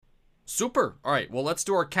Super. All right, well, let's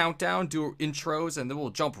do our countdown, do our intros, and then we'll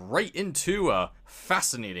jump right into a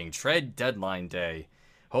fascinating trade deadline day.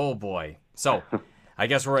 Oh boy. So, I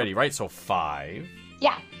guess we're ready, right? So, five,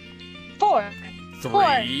 Yeah. Four,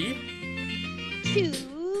 three, two,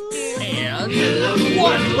 and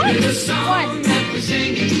one.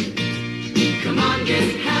 Come on,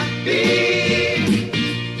 get happy.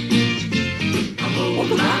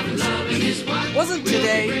 wasn't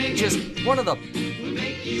today just one of the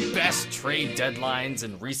best trade deadlines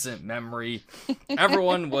in recent memory?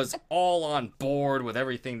 Everyone was all on board with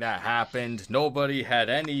everything that happened. Nobody had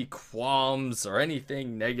any qualms or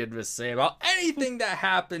anything negative to say about anything that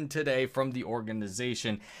happened today from the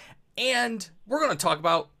organization. And we're going to talk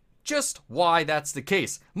about just why that's the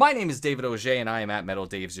case. My name is David Auger, and I am at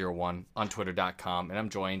MetalDave01 on Twitter.com, and I'm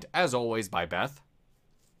joined, as always, by Beth.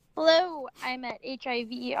 Hello, I'm at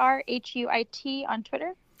HIVERHUIT on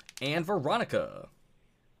Twitter. And Veronica.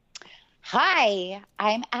 Hi,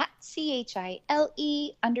 I'm at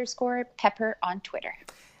CHILE_Pepper on Twitter.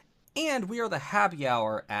 And we are the Happy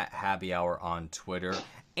Hour at Happy Hour on Twitter.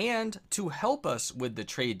 And to help us with the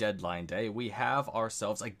trade deadline day, we have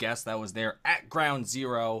ourselves a guest that was there at Ground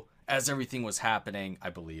Zero as everything was happening,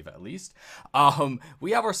 I believe, at least.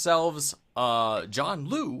 We have ourselves John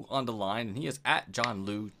Liu on the line, and he is at John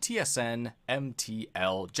Liu, TSN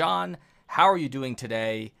MTL. John, how are you doing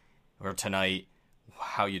today or tonight?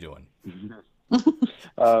 How you doing?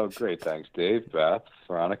 Oh, great. Thanks, Dave, Beth,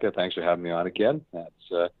 Veronica. Thanks for having me on again.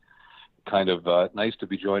 That's kind of nice to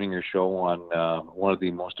be joining your show on one of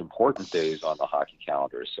the most important days on the hockey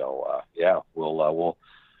calendar. So, yeah, we'll.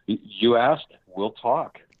 You asked, we'll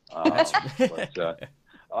talk. But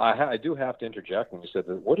I do have to interject when you said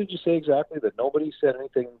that. What did you say exactly? That nobody said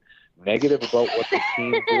anything negative about what the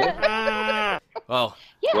team did? Well,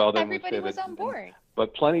 then everybody was on board.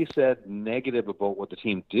 But plenty said negative about what the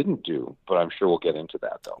team didn't do. But I'm sure we'll get into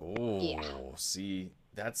that, though. Oh, see,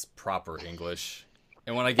 that's proper English.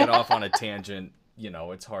 And when I get off on a tangent,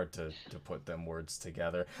 it's hard to put them words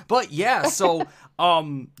together. But yeah, so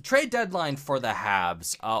trade deadline for the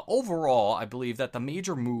Habs. Overall, I believe that the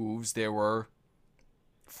major moves, there were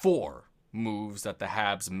 4 moves that the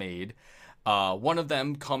Habs made. One of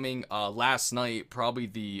them coming last night, probably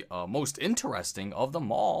the most interesting of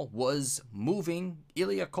them all, was moving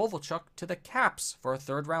Ilya Kovalchuk to the Caps for a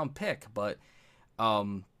 3rd-round pick. But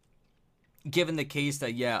given the case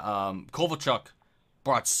that, Kovalchuk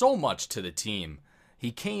brought so much to the team,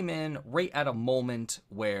 he came in right at a moment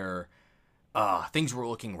where things were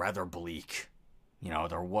looking rather bleak.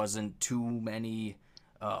 There wasn't too many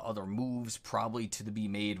other moves probably to be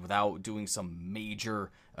made without doing some major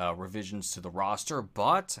revisions to the roster.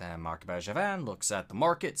 But Marc Bergevin looks at the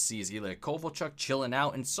market, sees Ilya Kovalchuk chilling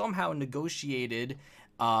out, and somehow negotiated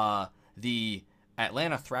the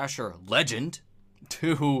Atlanta Thrasher legend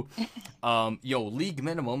to league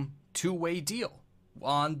minimum 2-way deal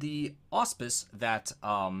on the auspice that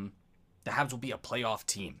the Habs will be a playoff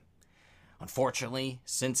team. Unfortunately,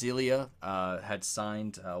 since Ilya had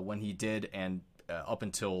signed when he did, and up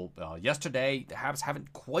until yesterday, the Habs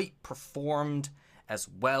haven't quite performed as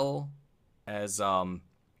well as I'm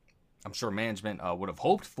sure management would have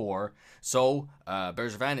hoped for. So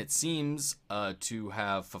Bergevin, it seems, to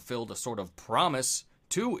have fulfilled a sort of promise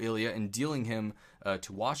to Ilya in dealing him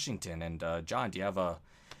to Washington. And John, do you have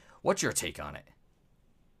what's your take on it?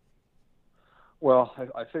 Well,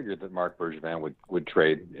 I figured that Marc Bergevin would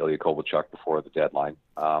trade Ilya Kovalchuk before the deadline,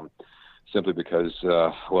 simply because,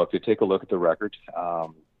 if you take a look at the record,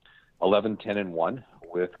 11-10-1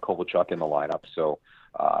 with Kovalchuk in the lineup. So,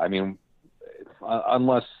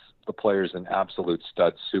 unless the player's an absolute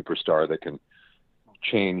stud superstar that can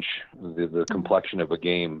change the complexion of a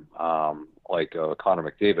game, like Connor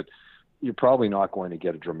McDavid, you're probably not going to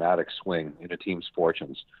get a dramatic swing in a team's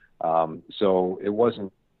fortunes. So it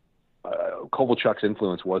wasn't. Kovalchuk's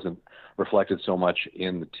influence wasn't reflected so much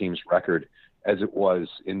in the team's record as it was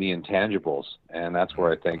in the intangibles, and that's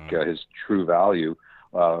where I think his true value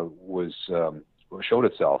showed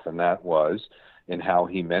itself, and that was in how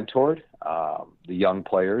he mentored the young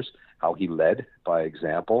players, how he led by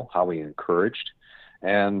example, how he encouraged,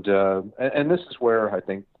 and this is where I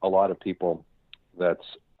think a lot of people that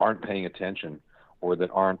aren't paying attention or that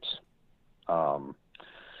aren't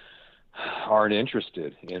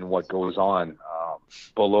interested in what goes on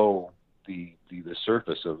below the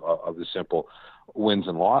surface of the simple wins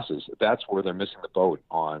and losses. That's where they're missing the boat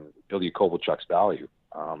on Ilya Kovalchuk's value.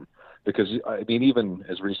 Because, even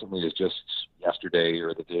as recently as just yesterday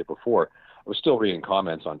or the day before, I was still reading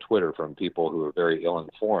comments on Twitter from people who are very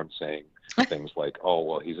ill-informed saying things like, oh,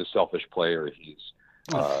 well, he's a selfish player.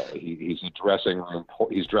 He's a dressing room.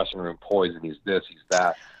 He's dressing room poison. He's this. He's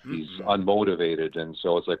that. He's unmotivated, and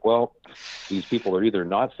so it's like, well, these people are either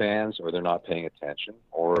not fans, or they're not paying attention,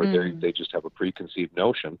 or they just have a preconceived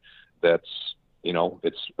notion that's,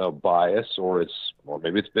 it's a bias, or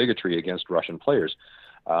maybe it's bigotry against Russian players,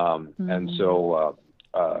 and so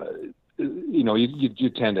you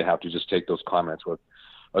tend to have to just take those comments with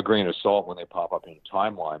a grain of salt when they pop up in a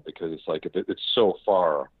timeline, because it's like it's so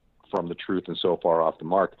far from the truth and so far off the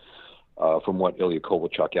mark from what Ilya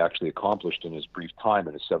Kovalchuk actually accomplished in his brief time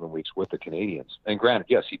in his 7 weeks with the Canadiens. And granted,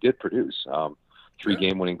 yes, he did produce 3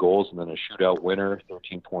 game-winning goals and then a shootout winner,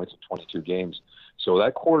 13 points in 22 games. So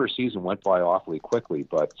that quarter season went by awfully quickly,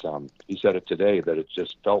 but he said it today that it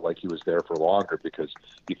just felt like he was there for longer because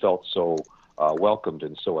he felt so welcomed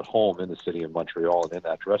and so at home in the city of Montreal and in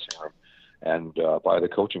that dressing room, and by the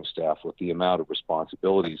coaching staff with the amount of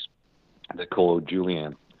responsibilities that Claude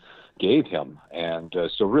Julien gave him. And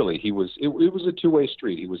so really it was a two-way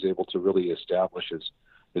street. He was able to really establish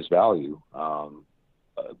his value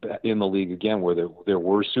in the league again, where there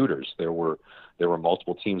were suitors. There were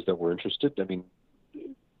multiple teams that were interested. I mean,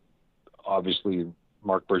 obviously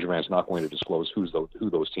Marc Bergevin is not going to disclose who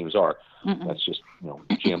those teams are. That's just,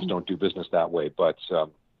 GMs don't do business that way. But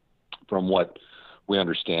from what we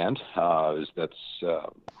understand is that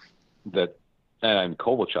and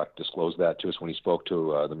Kovalchuk disclosed that to us when he spoke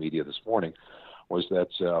to the media this morning, was that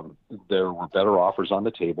there were better offers on the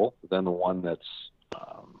table than the one that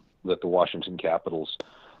the Washington Capitals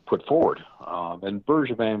put forward. And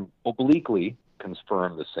Bergevin obliquely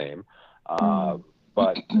confirmed the same.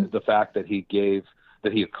 But the fact that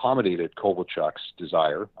he accommodated Kovalchuk's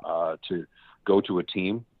desire to go to a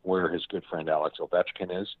team where his good friend Alex Ovechkin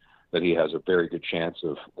is, that he has a very good chance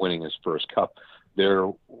of winning his first cup.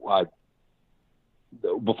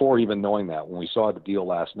 Before even knowing that, when we saw the deal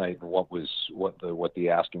last night and what the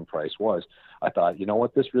asking price was, I thought,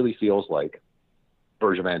 this really feels like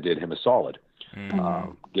Bergevin did him a solid,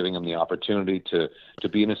 giving him the opportunity to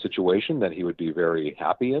be in a situation that he would be very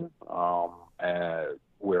happy in,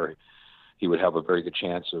 where he would have a very good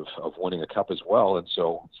chance of winning a cup as well. And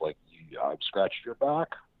so it's like, I've scratched your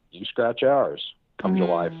back, you scratch ours. Come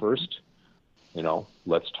July 1st,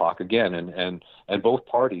 let's talk again. And both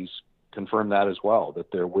parties confirmed that as well,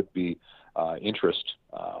 that there would be interest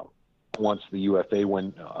once the UFA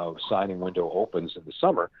signing window opens in the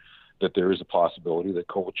summer, that there is a possibility that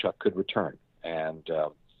Kovalchuk could return. And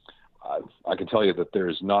I can tell you that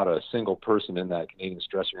there's not a single person in that Canadiens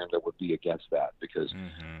dressing room that would be against that, because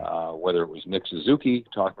whether it was Nick Suzuki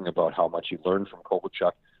talking about how much he learned from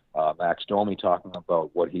Kovalchuk, Max Domi talking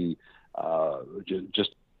about what he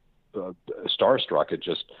just starstruck at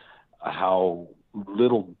just how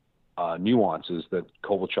little nuances that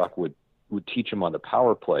Kovalchuk would teach him on the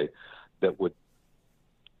power play, that would,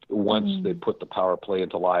 once they put the power play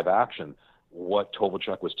into live action, what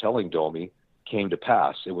Kovalchuk was telling Domi came to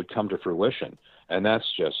pass. It would come to fruition. And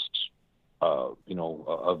that's just,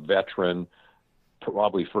 a veteran,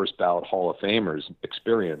 probably first ballot Hall of Famer's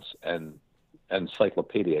experience and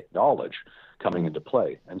encyclopedic knowledge coming into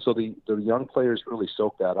play. And so the young players really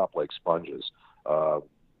soak that up like sponges.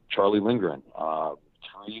 Charlie Lindgren,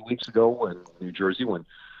 3 weeks ago in New Jersey, when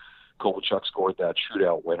Kovalchuk scored that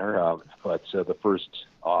shootout winner, but the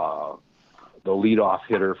leadoff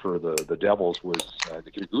hitter for the Devils was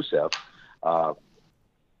Nikita Gusev.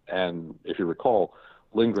 And if you recall,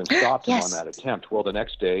 Lindgren stopped him on that attempt. Well, the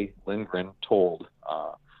next day, Lindgren told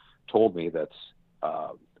me that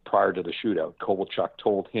prior to the shootout, Kovalchuk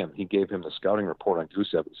told him, he gave him the scouting report on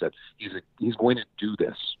Gusev and said, he's going to do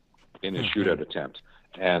this in his shootout attempt.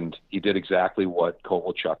 And he did exactly what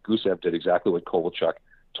Gusev did exactly what Kovalchuk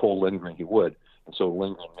told Lindgren he would. And so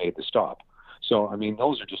Lindgren made the stop. So, I mean,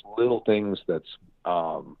 those are just little things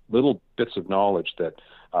little bits of knowledge that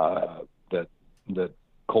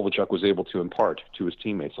Kovalchuk was able to impart to his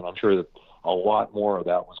teammates. And I'm sure that a lot more of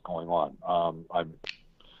that was going on. I'm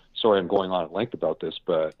sorry I'm going on at length about this,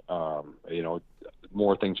 but,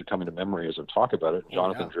 more things are coming to memory as I'm talking about it.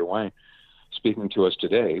 Jonathan Drouin, speaking to us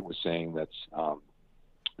today, was saying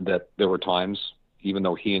that there were times, even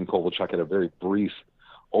though he and Kovalchuk had a very brief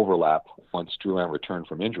overlap once Drouin returned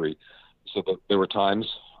from injury, so that there were times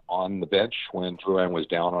on the bench when Drouin was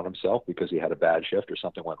down on himself because he had a bad shift or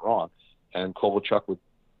something went wrong, and Kovalchuk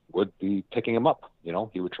would be picking him up.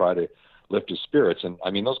 He would try to lift his spirits. And, I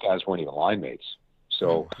mean, those guys weren't even line mates.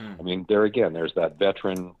 So, I mean, there's that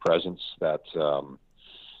veteran presence, that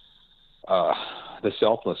the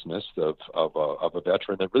selflessness of a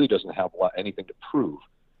veteran that really doesn't have anything to prove,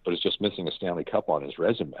 but is just missing a Stanley Cup on his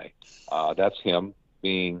resume. That's him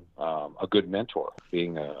being a good mentor,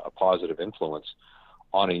 being a positive influence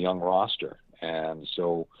on a young roster. And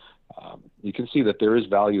so you can see that there is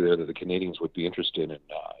value there that the Canadians would be interested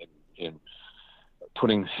in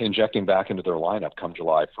injecting back into their lineup come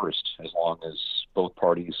July 1st, as long as both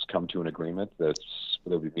parties come to an agreement that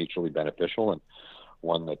will be mutually beneficial and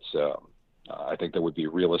one that's I think that would be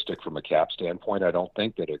realistic from a cap standpoint. I don't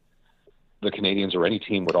think that the Canadians or any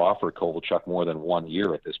team would offer Kovalchuk more than 1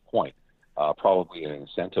 year at this point. Probably an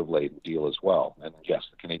incentive-laden deal as well. And yes,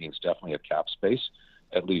 the Canadians definitely have cap space,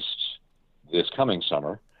 at least this coming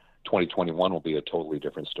summer. 2021 will be a totally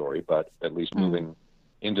different story, but at least moving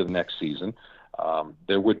into the next season,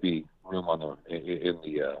 there would be room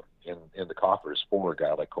in the coffers for a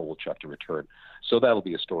guy like Kovalchuk to return. So that'll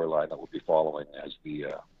be a storyline that we'll be following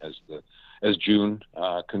as June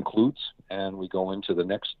concludes and we go into the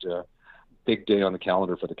next big day on the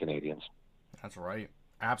calendar for the Canadians. That's right.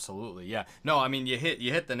 Absolutely, yeah. No, I mean you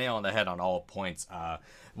hit the nail on the head on all points.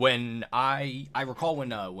 When I recall when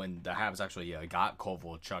the Habs actually got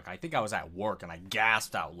Kovalchuk, I think I was at work and I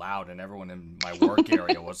gasped out loud, and everyone in my work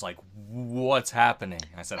area was like, "What's happening?"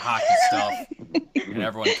 I said, "Hockey stuff," and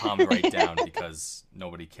everyone calmed right down because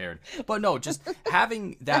nobody cared. But no, just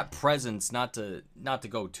having that presence, not to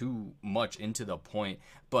go too much into the point,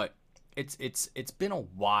 but it's been a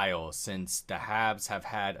while since the Habs have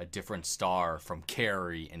had a different star from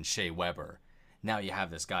Carey and Shea Weber. Now you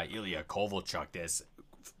have this guy Ilya Kovalchuk, this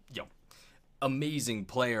amazing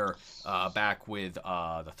player back with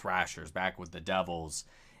the Thrashers, back with the Devils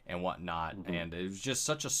and whatnot. And it was just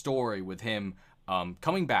such a story with him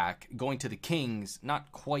coming back, going to the Kings,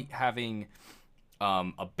 not quite having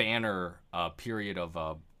a banner period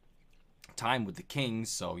of time with the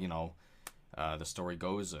Kings. So the story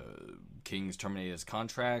goes, Kings terminated his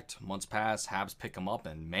contract. Months pass, Habs pick him up,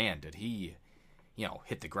 and man, did he,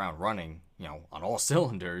 hit the ground running, on all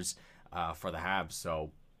cylinders for the Habs.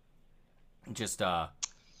 So just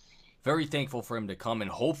very thankful for him to come,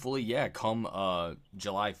 and hopefully, come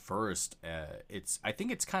July 1st. I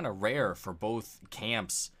think it's kind of rare for both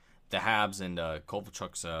camps, the Habs and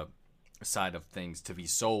Kovalchuk's side of things, to be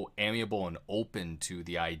so amiable and open to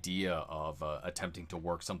the idea of attempting to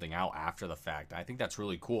work something out after the fact. I think that's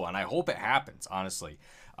really cool, and I hope it happens, honestly.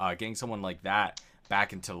 Getting someone like that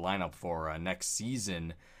back into the lineup for next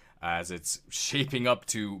season, as it's shaping up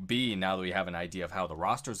to be, now that we have an idea of how the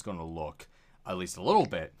roster is going to look, at least a little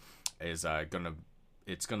bit, is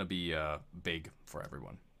it's going to be big for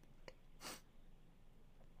everyone.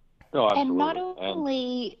 No, absolutely. And not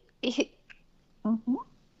only...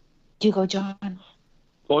 You go, John.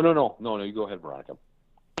 Oh, no, you go ahead, Veronica.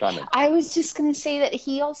 Chime in. I was just going to say that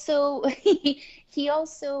he also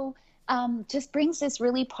just brings this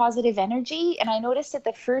really positive energy. And I noticed it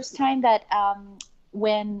the first time that I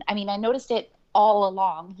noticed it all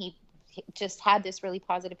along. He just had this really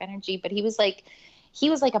positive energy, but he was like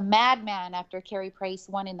a madman after Carey Price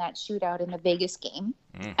won in that shootout in the Vegas game.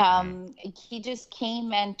 He just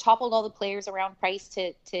came and toppled all the players around Price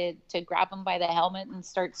to grab him by the helmet and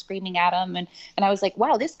start screaming at him. And I was like,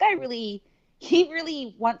 wow, this guy really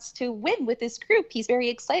wants to win with this group. He's very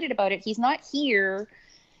excited about it. He's not here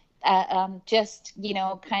just,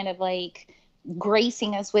 kind of like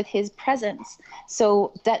gracing us with his presence.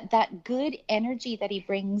 So that good energy that he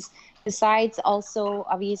brings, besides also,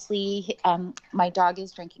 obviously, my dog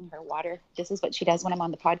is drinking her water. This is what she does when I'm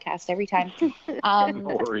on the podcast every time.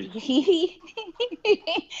 No worries.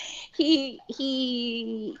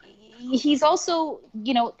 He's also,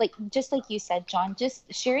 just like you said, John,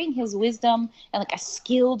 just sharing his wisdom, and like a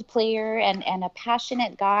skilled player and a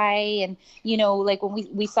passionate guy. And, like when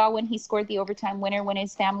we saw when he scored the overtime winner, when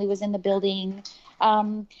his family was in the building,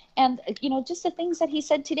 and, just the things that he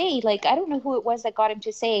said today, like, I don't know who it was that got him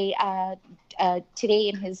to say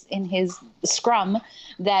today in his scrum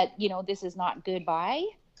that, this is not goodbye.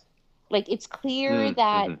 Like, it's clear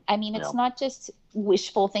that, it's not just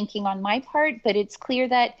wishful thinking on my part, but it's clear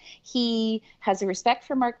that he has a respect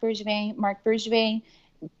for Marc Bergevin. Marc Bergevin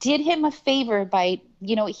did him a favor by,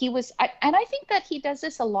 he was, and I think that he does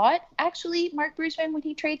this a lot, actually, Marc Bergevin, when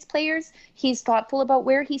he trades players, he's thoughtful about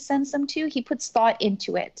where he sends them to. He puts thought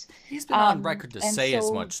into it. He's been on record to say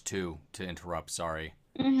as much, too, to interrupt, sorry.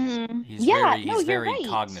 Mm-hmm. He's very right.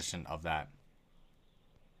 cognizant of that.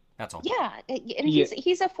 That's all. Yeah, and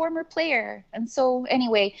he's a former player, and so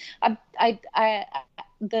anyway,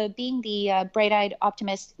 being the bright-eyed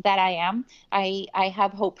optimist that I am, I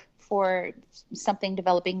have hope for something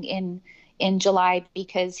developing in July,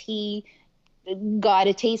 because he got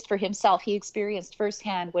a taste for himself. He experienced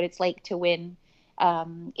firsthand what it's like to win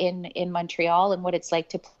in Montreal and what it's like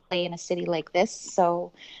to play in a city like this.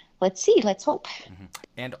 So let's see, let's hope.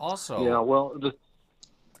 And also, yeah, well,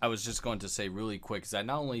 I was just going to say really quick that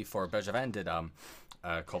not only for Bergevin did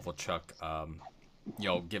Kovalchuk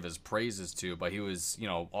give his praises to, but he was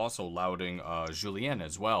also lauding Julien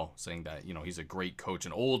as well, saying that he's a great coach,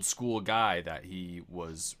 an old school guy that he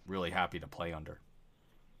was really happy to play under.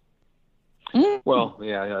 Well,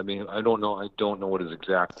 yeah, I mean, I don't know what his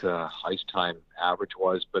exact ice time average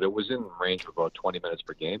was, but it was in range of about 20 minutes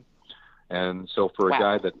per game. And so for a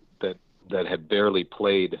guy that had barely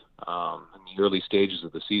played in the early stages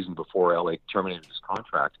of the season before LA terminated his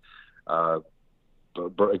contract,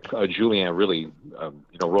 Julien really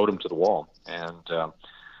rode him to the wall. And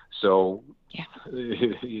so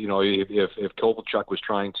if Kovalchuk was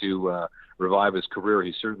trying to revive his career,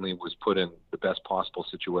 he certainly was put in the best possible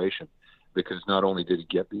situation, because not only did he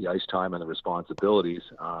get the ice time and the responsibilities,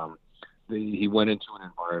 he went into an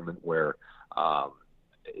environment where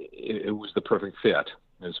it was the perfect fit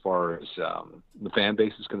as far as the fan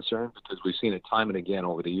base is concerned, because we've seen it time and again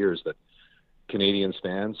over the years that Canadians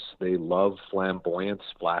fans, they love flamboyant,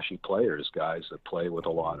 flashy players, guys that play with a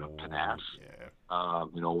lot of panache.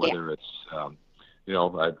 Whether it's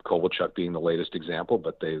Kovalchuk being the latest example,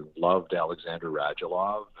 but they loved Alexander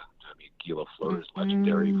Radulov. Guy Lafleur is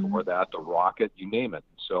legendary for that. The Rocket, you name it.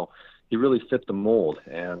 So he really fit the mold.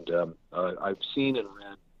 And I've seen and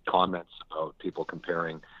read comments about people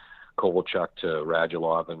comparing Kovalchuk to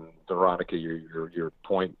Radulov. And Veronica, your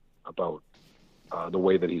point about the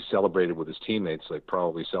way that he celebrated with his teammates, like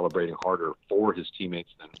probably celebrating harder for his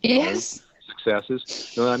teammates than his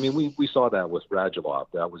successes. I mean, we saw that with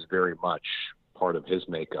Radulov. That was very much part of his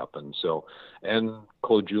makeup. And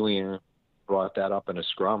Claude Julien brought that up in a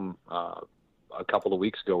scrum a couple of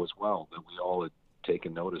weeks ago as well, that we all had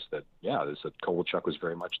taken notice that Kovalchuk was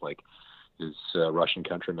very much like his Russian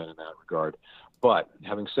countrymen in that regard. But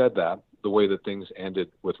having said that, the way that things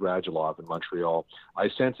ended with Radulov in Montreal, I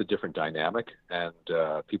sense a different dynamic, and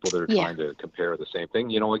people that are trying to compare the same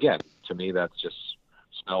thing, again, to me that just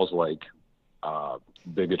smells like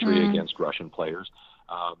bigotry against Russian players,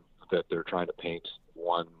 that they're trying to paint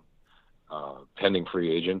one pending free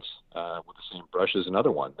agents with the same brush as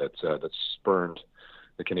another one that spurned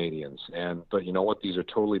the Canadians. But you know what? These are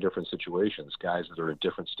totally different situations. Guys that are at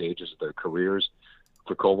different stages of their careers.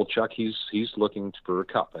 For Kovalchuk, he's looking for a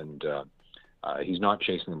cup, and he's not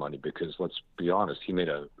chasing the money, because let's be honest, he made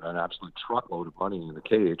an absolute truckload of money in the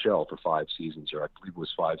KHL for 5 seasons, or I believe it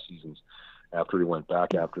was 5 seasons after he went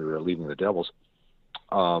back after leaving the Devils.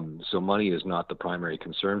 So money is not the primary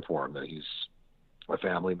concern for him. That he's a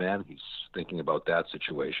family man. He's thinking about that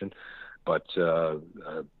situation, but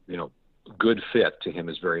good fit to him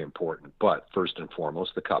is very important. But first and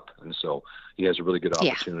foremost, the cup, and so he has a really good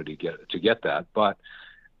opportunity to get that. But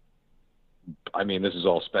I mean, this is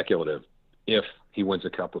all speculative. If he wins a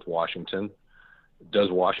cup with Washington,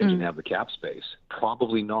 does Washington have the cap space?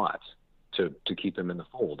 Probably not to keep him in the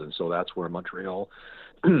fold, and so that's where Montreal,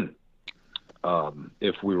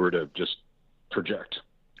 if we were to just project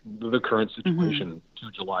the current situation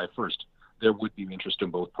to July 1st, there would be interest in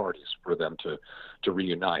both parties for them to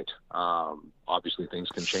reunite. Obviously, things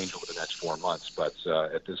can change over the next 4 months, but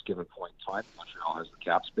at this given point in time, Montreal has the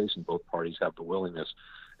cap space, and both parties have the willingness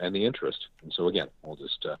and the interest. And so, again, we'll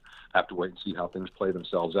just have to wait and see how things play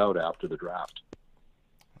themselves out after the draft.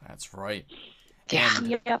 That's right.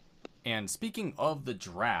 Yeah. And speaking of the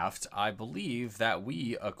draft, I believe that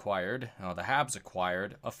the Habs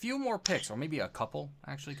acquired a few more picks, or maybe a couple,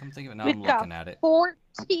 actually, come think of it. Now I'm looking at it.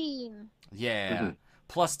 14. Yeah,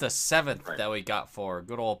 plus the 7th that we got for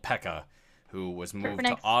good old Pekka, who was moved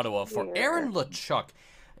to Ottawa for Aaron Tkachuk.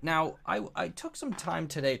 Now, I took some time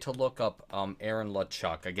today to look up Aaron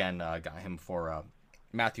Tkachuk. Again, got him for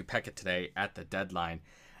Matthew Pekka today at the deadline.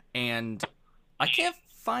 And I can't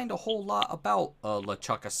find a whole lot about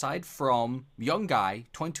Tkachuk aside from young guy,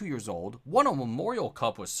 22 years old, won a Memorial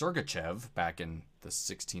Cup with Sergachev back in the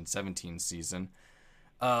 16-17 season.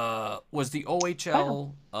 Was the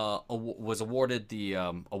OHL was awarded the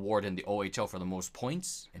award in the OHL for the most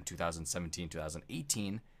points in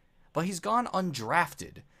 2017-2018, but he's gone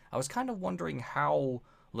undrafted. I was kind of wondering how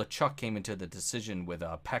Tkachuk came into the decision with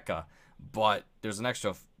Pekka, but there's an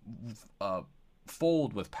extra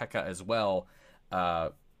fold with Pekka as well,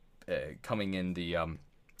 coming in the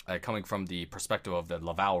coming from the perspective of the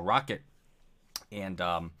Laval Rocket, and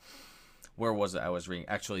where was it? I was reading.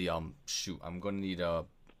 Actually, I'm going to need a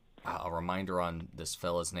reminder on this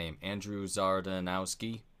fella's name. Andrew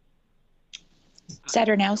Zardanowski.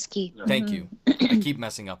 Thank you. I keep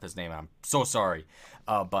messing up his name. I'm so sorry.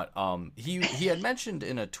 But he had mentioned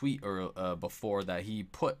in a tweet before that he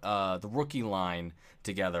put the rookie line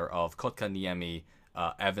together of Kotkaniemi,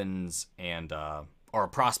 Evans, and or a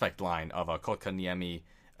prospect line of Kotkaniemi,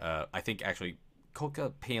 I think actually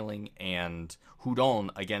Koka, Paling, and Hudon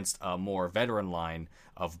against a more veteran line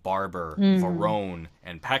of Barber, Varone,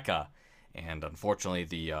 and Pekka. And unfortunately,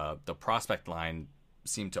 the prospect line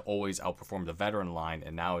seemed to always outperform the veteran line.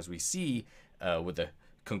 And now, as we see with the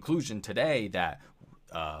conclusion today, that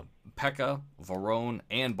Pekka, Varone,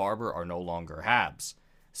 and Barber are no longer Habs.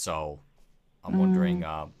 So I'm wondering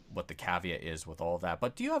what the caveat is with all that.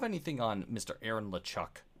 But do you have anything on Mr. Aaron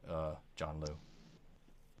Lachuk, John Lou?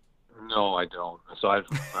 No, I don't. Aside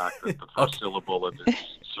from the fact that the first syllable of his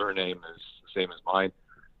surname is the same as mine.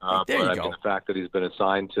 There you but go. I mean, the fact that he's been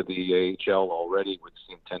assigned to the AHL already would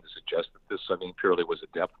tend to suggest that this, purely was a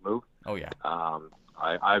depth move. Oh yeah.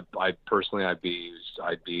 I personally, I'd be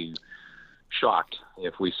shocked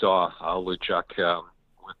if we saw Luchuk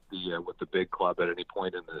with the big club at any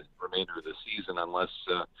point in the remainder of the season, unless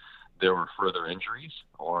there were further injuries,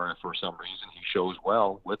 or if for some reason he shows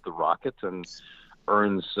well with the Rockets and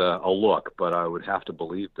earns a look. But I would have to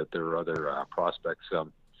believe that there are other prospects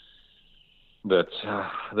that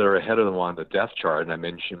are ahead of them on the depth chart.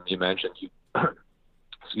 And you mentioned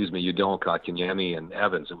excuse me, Udon, Kotkaniemi, and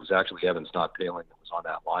Evans. It was actually Evans, not Paling, that was on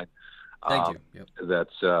that line. Thank you. Yep.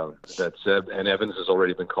 That's and Evans has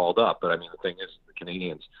already been called up. But I mean, the thing is, the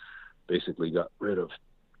Canadians basically got rid of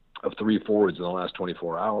 3 forwards in the last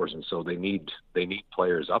 24 hours, and so they need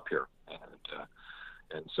players up here.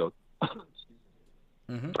 And so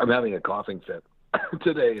I'm having a coughing fit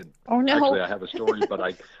today. And Oh no. actually, I have a story, but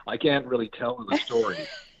I can't really tell the story.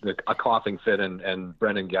 A coughing fit and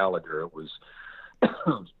Brendan Gallagher. It was.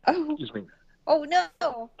 Oh. Excuse me. Oh no.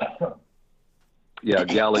 Yeah,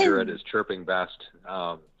 Gallagher at his chirping best.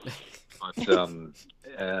 I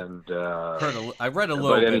read a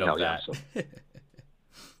little bit of that.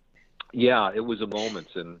 Yeah, it was a moment,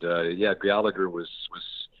 and Gallagher was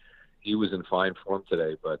in fine form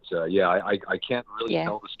today. But I can't really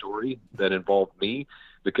tell the story that involved me,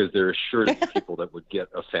 because there are sure to be people that would get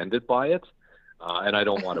offended by it, and I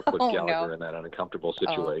don't want to put Gallagher in that uncomfortable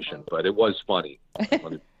situation. But it was funny.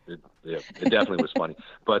 It definitely was funny.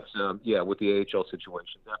 But with the AHL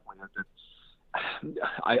situation, definitely.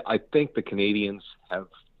 I think the Canadians have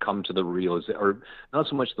come to the realization, or not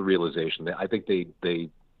so much the realization. I think they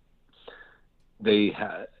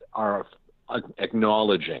are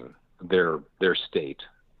acknowledging their state,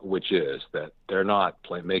 which is that they're not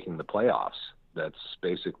making the playoffs. That's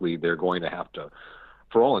basically, they're going to have to,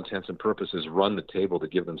 for all intents and purposes, run the table to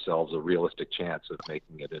give themselves a realistic chance of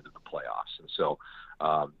making it into the playoffs. And so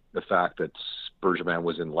the fact that Bergevin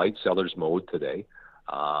was in light sellers mode today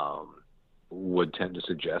would tend to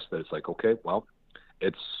suggest that it's like, okay, well,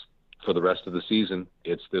 it's for the rest of the season,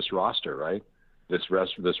 it's this roster, right? This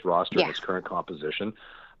roster, its current composition,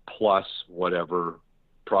 plus whatever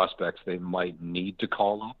prospects they might need to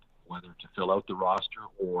call up, whether to fill out the roster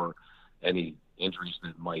or any injuries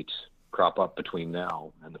that might crop up between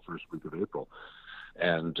now and the first week of April.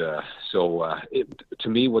 And to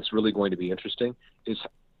me, what's really going to be interesting is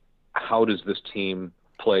how does this team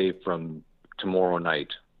play from tomorrow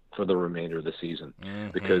night for the remainder of the season? Mm-hmm.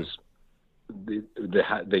 Because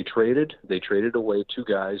they traded away 2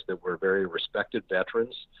 guys that were very respected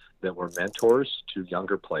veterans, that were mentors to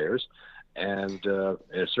younger players, and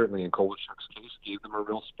certainly in Kovalchuk's case, gave them a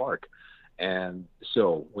real spark. And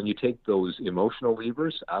so when you take those emotional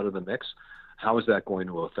levers out of the mix, how is that going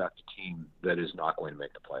to affect a team that is not going to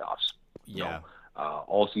make the playoffs? Yeah.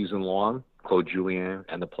 All season long, Claude Julien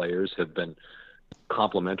and the players have been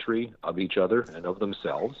complimentary of each other and of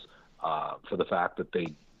themselves for the fact that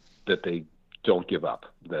they don't give up,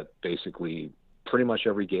 that basically pretty much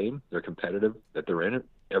every game they're competitive, that they're in it.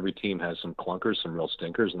 Every team has some clunkers, some real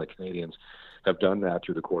stinkers, and the Canadians have done that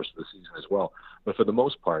through the course of the season as well. But for the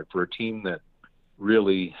most part, for a team that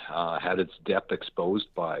really had its depth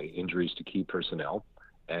exposed by injuries to key personnel,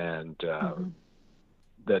 and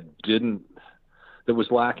that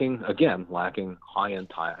was lacking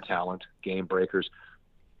high-end talent, game breakers.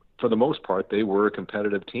 For the most part, they were a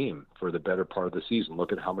competitive team for the better part of the season.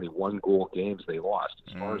 Look at how many 1-goal games they lost.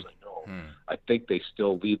 As far as I know, I think they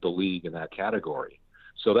still lead the league in that category.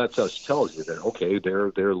 So that tells you that, okay,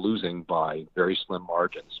 they're losing by very slim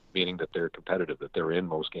margins, meaning that they're competitive, that they're in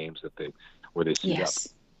most games where they seed up.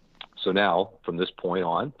 So now, from this point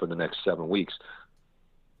on, for the next 7 weeks,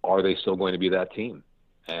 are they still going to be that team?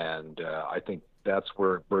 And I think that's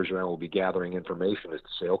where Bergevin will be gathering information, is to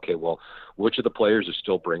say, okay, well, which of the players are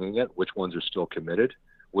still bringing it? Which ones are still committed?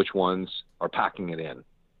 Which ones are packing it in?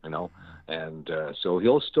 And so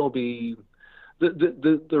he'll still be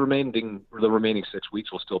the remaining 6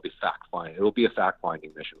 weeks will still be fact finding. It will be a fact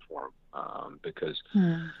finding mission for him because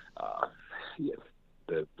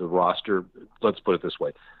the roster. Let's put it this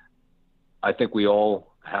way. I think we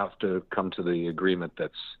all have to come to the agreement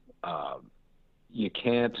that's you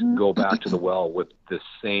can't go back to the well with the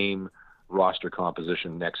same roster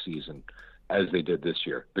composition next season as they did this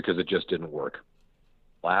year, because it just didn't work.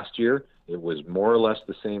 Last year, it was more or less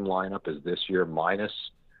the same lineup as this year, minus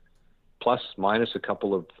a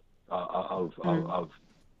couple of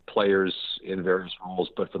players in various roles,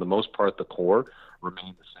 but for the most part, the core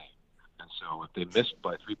remained the same. And so if they missed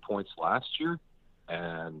by 3 points last year,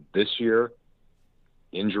 and this year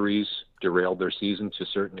injuries derailed their season to a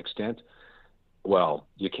certain extent, well,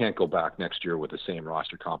 you can't go back next year with the same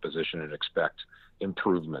roster composition and expect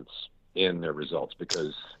improvements in their results,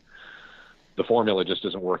 because the formula just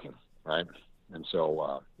isn't working, right? And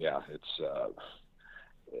so, it's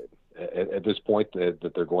at this point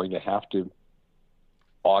that they're going to have to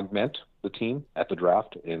augment the team at the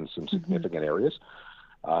draft in some significant areas,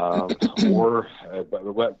 but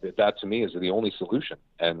that to me is the only solution.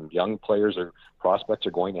 And young players or prospects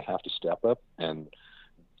are going to have to step up and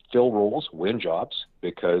fill roles, win jobs,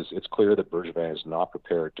 because it's clear that Bergevin is not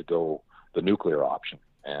prepared to go the nuclear option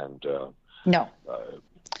and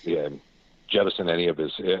jettison any of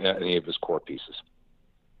his core pieces.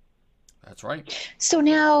 That's right. So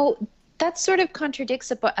now that sort of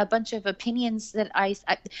contradicts a bunch of opinions that I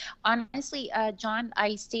honestly, John,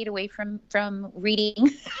 I stayed away from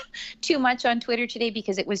reading too much on Twitter today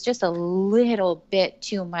because it was just a little bit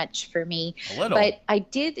too much for me. A little. But I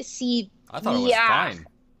did see. I thought it was fine.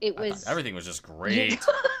 It was. Everything was just great.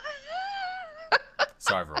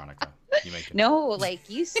 Sorry, Veronica. You make it. No, like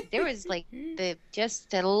there was like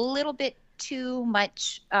just a little bit too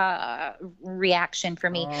much reaction for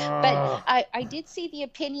me. But I did see the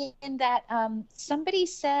opinion that somebody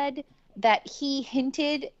said that he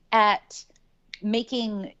hinted at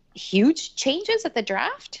making huge changes at the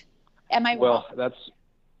draft. Am I wrong? Well, that's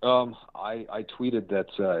I tweeted that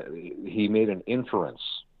he made an inference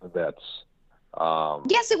that's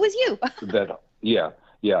yes, it was you.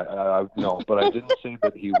 No, but I didn't say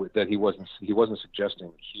that he wasn't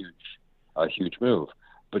suggesting a huge move,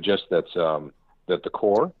 but just that the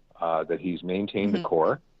core, that he's maintained the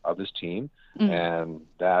core of his team, and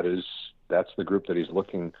that's the group that he's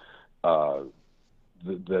looking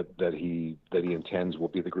that he intends will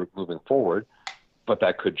be the group moving forward, but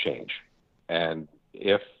that could change. And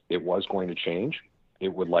if it was going to change,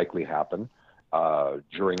 it would likely happen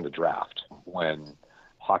during the draft when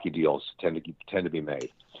hockey deals tend to be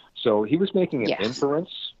made. So he was making an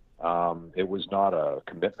inference. It was not a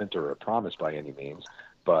commitment or a promise by any means,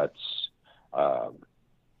 but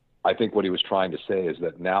I think what he was trying to say is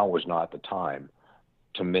that now was not the time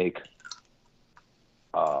to make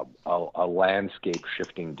a landscape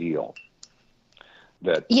shifting deal.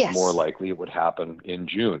 That more likely it would happen in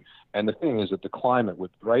June. And the thing is that the climate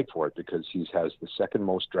would be right for it, because he has the second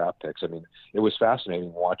most draft picks. I mean, it was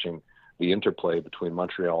fascinating watching the interplay between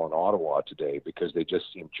Montreal and Ottawa today, because they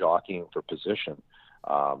just seemed jockeying for position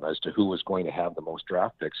as to who was going to have the most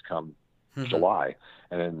draft picks come July.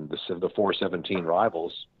 And then the 417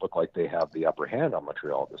 rivals look like they have the upper hand on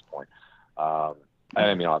Montreal at this point.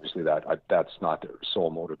 I mean, obviously that's not their sole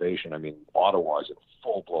motivation. I mean, Ottawa is in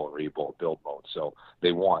full-blown rebuild mode, so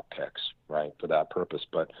they want picks, right, for that purpose.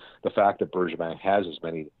 But the fact that Bergevin has as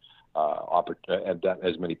many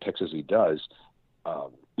picks as he does,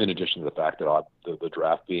 in addition to the fact that the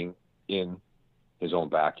draft being in his own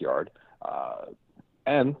backyard,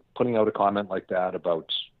 and putting out a comment like that about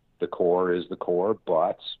the core is the core,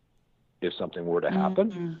 but if something were to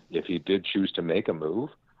happen, if he did choose to make a move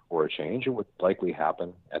or a change, it would likely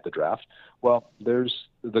happen at the draft. Well,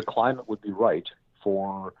 the climate would be right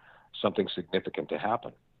for something significant to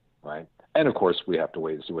happen, right? And of course, we have to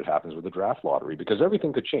wait and see what happens with the draft lottery, because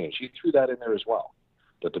everything could change. He threw that in there as well.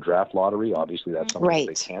 That the draft lottery, obviously, that's something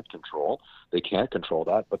that they can't control. They can't control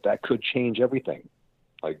that, but that could change everything,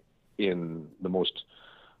 like in the most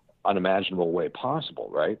unimaginable way possible,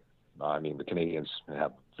 right? I mean, the Canadians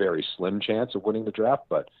have a very slim chance of winning the draft,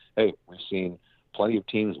 but hey, we've seen plenty of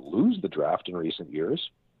teams lose the draft in recent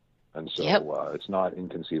years, and so it's not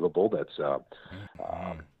inconceivable that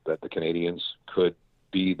the Canadians could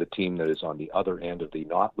be the team that is on the other end of the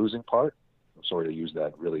not losing part. I'm sorry to use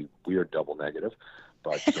that really weird double negative,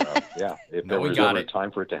 but if there was ever a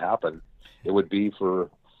time for it to happen, it would be for,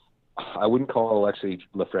 I wouldn't call Alexis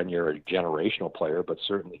Lafreniere a generational player, but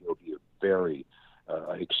certainly he'll be a very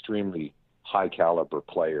extremely high caliber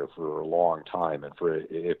player for a long time. And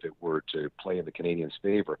if it were to play in the Canadians'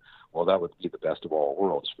 favor, well, that would be the best of all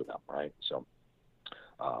worlds for them, right? So,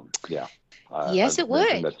 yes, it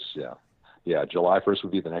would. July 1st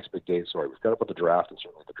would be the next big date. Sorry, we've got to put the draft and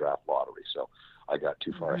certainly the draft lottery. So I got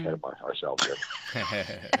too far ahead of ourselves here.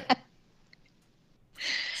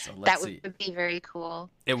 So That let's see. would be very cool.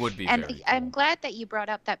 It would be And very cool. I'm glad that you brought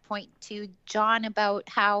up that point too, John, about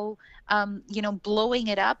how blowing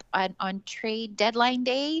it up on trade deadline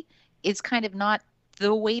day is kind of not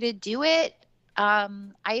the way to do it. I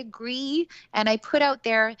agree, and I put out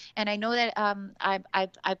there, and I know that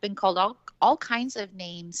I've been called all kinds of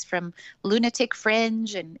names, from lunatic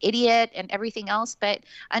fringe and idiot and everything else, but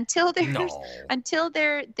until there's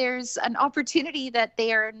an opportunity that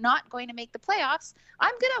they are not going to make the playoffs,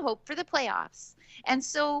 I'm going to hope for the playoffs. And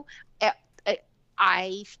so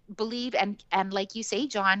I believe, and like you say,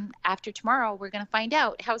 John, after tomorrow, we're going to find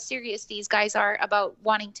out how serious these guys are about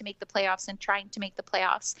wanting to make the playoffs and trying to make the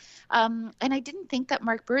playoffs. And I didn't think that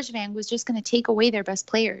Marc Bergevin was just going to take away their best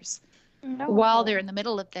players while they're in the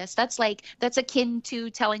middle of this. That's akin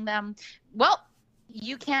to telling them, well,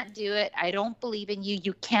 you can't do it. I don't believe in you.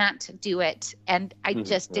 You can't do it. And I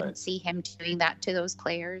just didn't see him doing that to those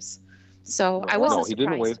players. So I wasn't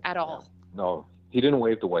surprised at all. No, he didn't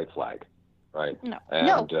wave the white flag. Right. No.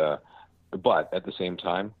 And but at the same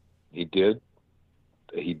time, he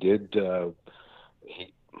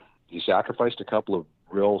sacrificed a couple of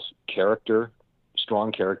real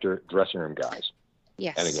strong character dressing room guys.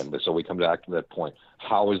 Yes. And again, so we come back to that point.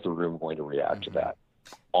 How is the room going to react to that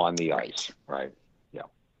on the ice? Right. Yeah.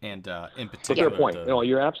 And in But particular, fair point.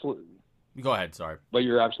 You're absolutely. Go ahead. Sorry. But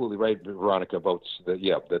you're absolutely right, Veronica, about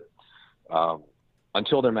that.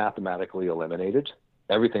 Until they're mathematically eliminated,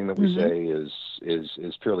 everything that we say is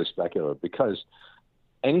purely speculative, because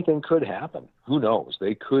anything could happen. Who knows?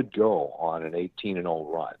 They could go on an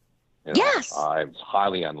 18-0 run. Yes. It's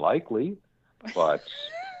highly unlikely, but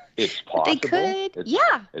it's possible. They could.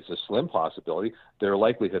 It's a slim possibility. Their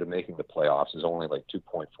likelihood of making the playoffs is only like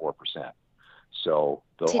 2.4%. So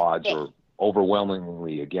the odds are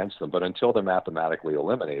overwhelmingly against them. But until they're mathematically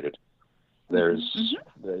eliminated, it'll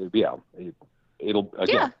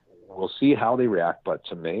again. We'll see how they react, but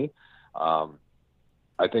to me, I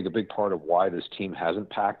think a big part of why this team hasn't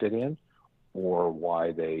packed it in, or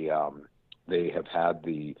why they have had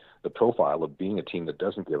the profile of being a team that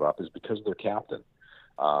doesn't give up, is because of their captain.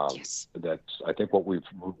 That's, I think, what we've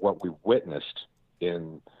witnessed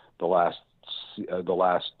in the last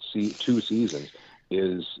 2 seasons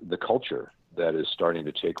is the culture that is starting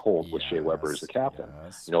to take hold with Shea Weber as the captain.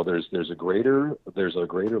 Yes. There's a greater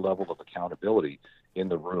level of accountability in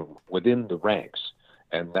the room, within the ranks,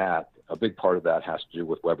 and that a big part of that has to do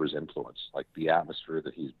with Weber's influence, like the atmosphere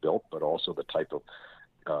that he's built, but also the type of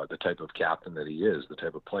captain that he is, the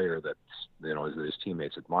type of player that his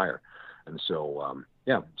teammates admire. And so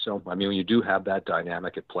so I mean, you do have that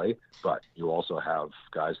dynamic at play, but you also have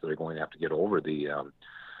guys that are going to have to get over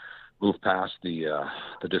move past the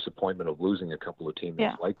disappointment of losing a couple of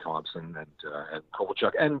teammates like Thompson and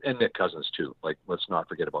Kovalchuk and Nick Cousins too. Like, let's not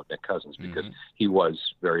forget about Nick Cousins, because he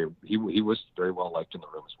was very well liked in the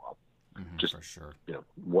room as well. Just for sure.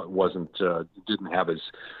 What wasn't didn't have as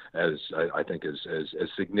I think as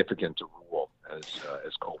significant a role as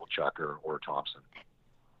Kovalchuk or Thompson.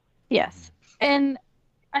 Yes, and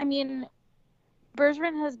I mean,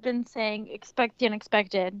 Bergevin has been saying expect the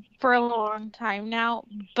unexpected for a long time now,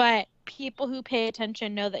 but people who pay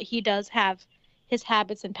attention know that he does have his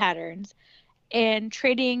habits and patterns, and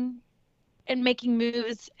trading and making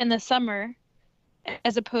moves in the summer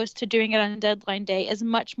as opposed to doing it on deadline day is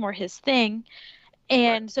much more his thing.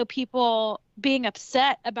 And so people being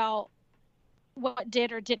upset about what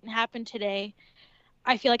did or didn't happen today,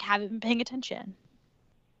 I feel like haven't been paying attention.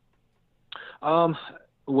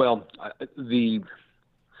 Well, I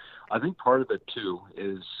think part of it too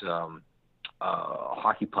is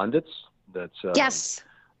hockey pundits. That's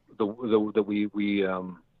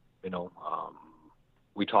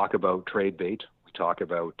we talk about trade bait. We talk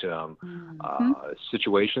about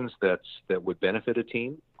situations that would benefit a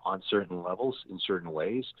team on certain levels in certain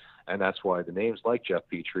ways, and that's why the names like Jeff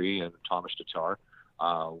Petrie and Thomas Tatar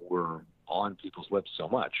were on people's lips so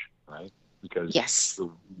much, right? Because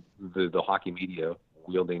the hockey media,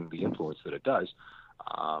 wielding the influence that it does,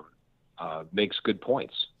 makes good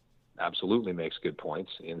points. Absolutely makes good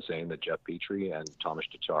points in saying that Jeff Petrie and Thomas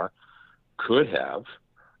Tatar could have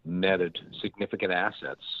netted significant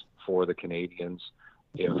assets for the Canadiens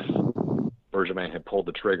if Bergevin had pulled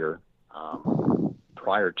the trigger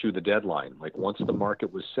prior to the deadline. Like, once the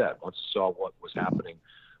market was set, once you saw what was happening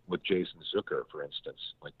with Jason Zucker, for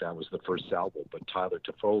instance, like that was the first salvo. But Tyler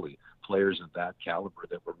Toffoli, players of that caliber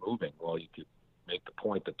that were moving, well, you could make the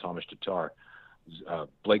point that Thomas Tatar,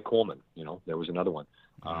 Blake Coleman, there was another one,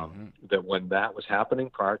 that when that was happening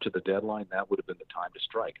prior to the deadline, that would have been the time to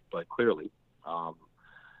strike. But clearly,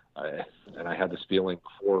 and I had this feeling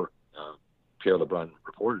before Pierre LeBrun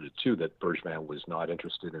reported it too, that Bergevin was not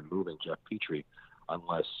interested in moving Jeff Petrie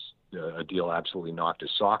unless a deal absolutely knocked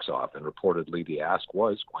his socks off. And reportedly, the ask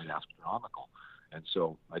was quite astronomical. And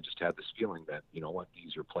so I just had this feeling that, you know what,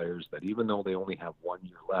 these are players that even though they only have 1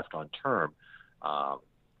 year left on term,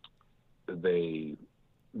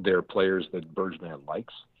 they're players that Bergevin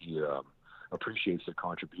likes. He appreciates their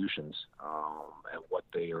contributions and what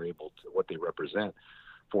they represent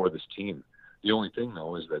for this team. The only thing,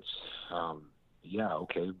 though, is that,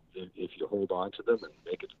 if you hold on to them and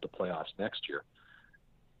make it to the playoffs next year,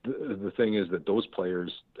 the thing is that those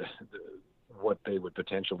players, what they would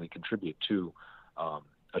potentially contribute to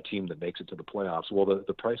a team that makes it to the playoffs, well,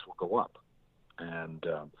 the price will go up. And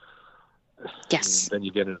Yes. then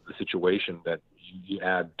you get into the situation that you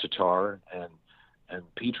add Tatar and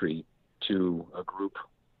Petrie to a group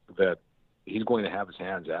that he's going to have his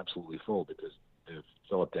hands absolutely full, because if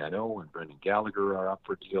Philip Danault and Brendan Gallagher are up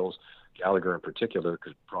for deals, Gallagher in particular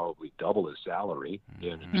could probably double his salary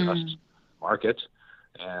in a just market.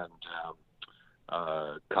 And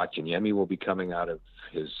Kotkaniemi will be coming out of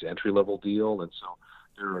his entry-level deal. And so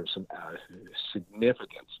there are some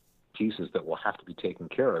significant pieces that will have to be taken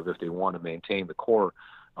care of if they want to maintain the core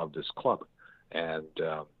of this club. And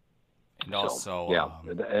also,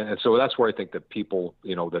 and so that's where I think that people,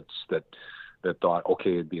 you know, that thought,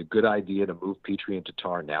 okay, it'd be a good idea to move Petrie and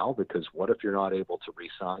Tatar now, because what if you're not able to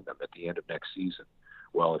re-sign them at the end of next season?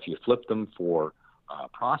 Well, if you flip them for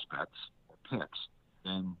prospects or picks,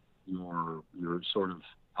 then you're sort of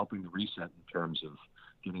helping the reset in terms of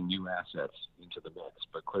getting new assets into the mix.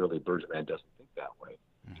 But clearly, Bergevin doesn't think that way.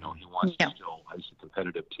 You know, he wants to still ice a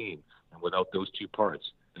competitive team, and without those two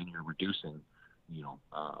parts, then you're reducing, you know,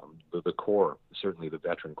 the core, certainly the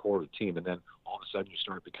veteran core of the team, and then all of a sudden you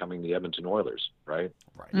start becoming the Edmonton Oilers, right?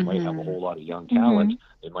 You might have a whole lot of young talent.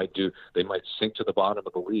 They might sink to the bottom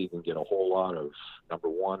of the league and get a whole lot of number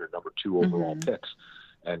 1 or number 2 overall picks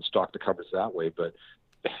and stock the cupboards that way. But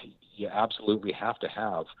you absolutely have to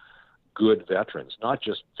have good veterans, not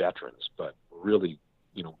just veterans, but really,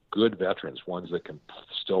 you know, good veterans, ones that can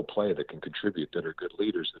still play, that can contribute, that are good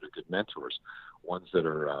leaders, that are good mentors, ones that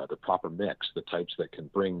are the proper mix, the types that can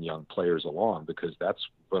bring young players along, because that's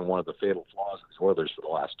been one of the fatal flaws of the Oilers for the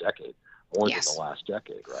last decade, more than the last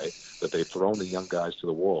decade, right? That they've thrown the young guys to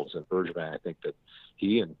the wolves. And Bergevin, I think that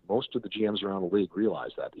he and most of the GMs around the league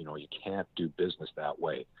realize that, you know, you can't do business that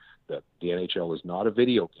way, that the NHL is not a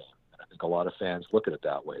video game. And I think a lot of fans look at it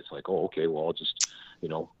that way. It's like, oh, okay, well, I'll just, you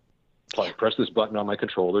know, press this button on my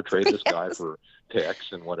controller, trade this guy for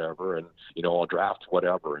picks and whatever, and, you know, I'll draft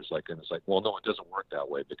whatever. It's like, well, no, it doesn't work that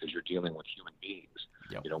way, because you're dealing with human beings,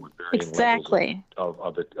 you know, with varying levels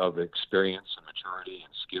of experience and maturity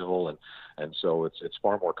and skill, and so it's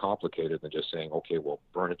far more complicated than just saying, okay, well,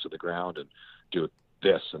 burn it to the ground and do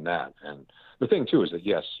this and that. And the thing too is that,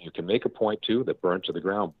 yes, you can make a point too that burn to the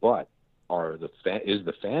ground, but is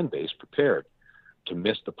the fan base prepared to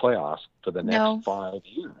miss the playoffs for the next 5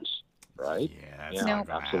 years? Right? Yeah,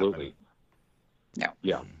 absolutely. No.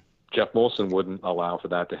 Yeah. Jeff Molson wouldn't allow for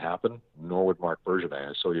that to happen, nor would Marc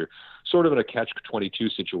Bergevin. So you're sort of in a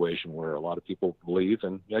catch-22 situation where a lot of people believe,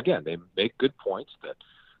 and again, they make good points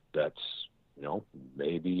that's, you know,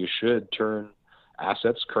 maybe you should turn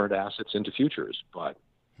current assets into futures, but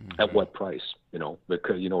at what price? You know,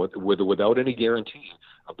 because, you know, without any guarantee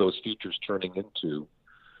of those futures turning into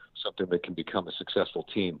something that can become a successful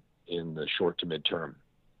team in the short to mid-term.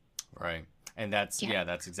 Right. And that's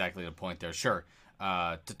exactly the point there. Sure.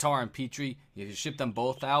 Tatar and Petrie, if you ship them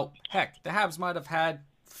both out, heck, the Habs might have had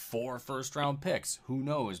 4 first-round picks. Who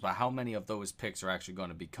knows? But how many of those picks are actually going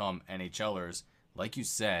to become NHLers, like you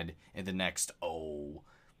said, in the next, 2-3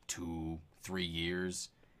 years?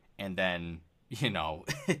 And then, you know,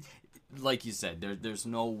 like you said, there's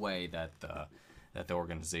no way that the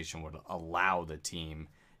organization would allow the team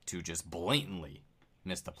to just blatantly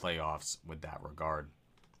miss the playoffs with that regard.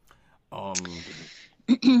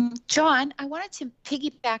 John, I wanted to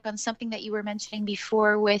piggyback on something that you were mentioning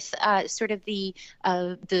before with sort of the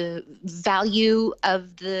value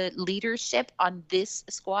of the leadership on this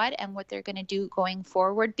squad and what they're going to do going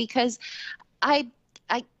forward, because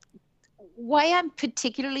why I'm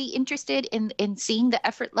particularly interested in seeing the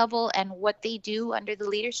effort level and what they do under the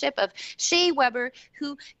leadership of Shea Weber,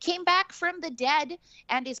 who came back from the dead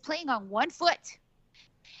and is playing on 1 foot,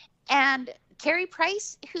 and Carey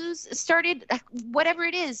Price, who's started whatever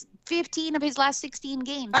it is, 15 of his last 16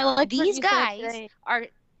 games. These guys are.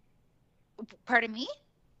 Pardon me?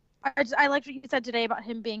 I liked what you said today about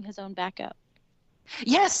him being his own backup.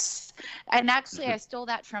 Yes, and actually, I stole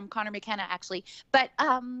that from Connor McKenna. Actually, but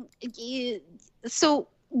so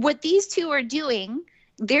what these two are doing,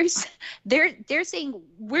 they're saying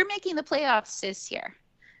we're making the playoffs this year.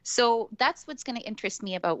 So that's what's going to interest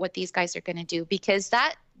me about what these guys are going to do, because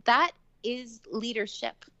that is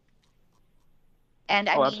leadership. And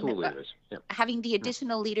I mean, absolutely it is. Yeah. having the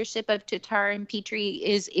additional leadership of Tatar and Petrie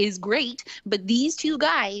is great, but these two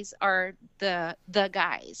guys are the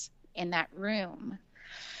guys in that room.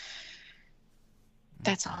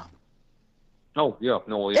 That's all. Oh, yeah.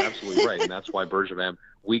 No, you're absolutely right. And that's why Bergevin,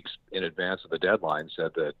 weeks in advance of the deadline,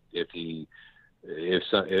 said that if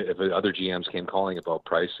other GMs came calling about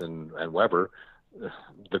Price and Weber,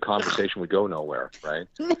 the conversation would go nowhere, right?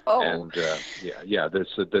 No. And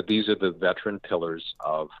these are the veteran pillars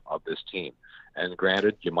of this team. And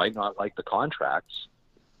granted, you might not like the contracts,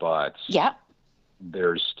 but Yeah.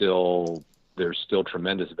 there's still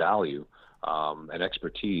tremendous value and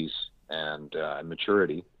expertise and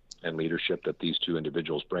maturity and leadership that these two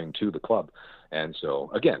individuals bring to the club. And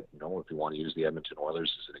so, again, if you want to use the Edmonton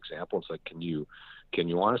Oilers as an example, it's like, can you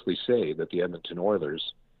honestly say that the Edmonton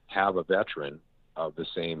Oilers have a veteran of the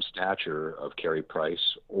same stature of Carey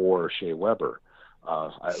Price or Shea Weber,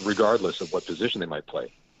 regardless of what position they might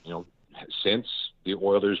play? Since the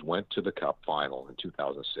Oilers went to the Cup final in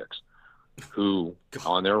 2006, who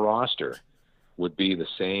on their roster would be the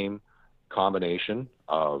same combination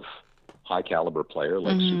of high caliber player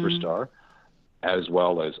like superstar, as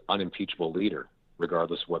well as unimpeachable leader,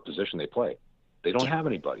 regardless of what position they play? They don't have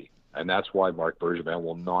anybody. And that's why Marc Bergevin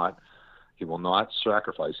will not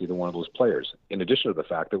sacrifice either one of those players. In addition to the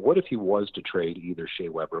fact that, what if he was to trade either Shea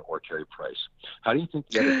Weber or Carey Price? How do you think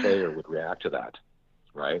the other player would react to that?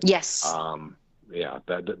 Right? Yes.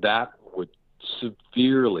 That would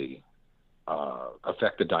severely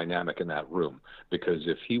affect the dynamic in that room, because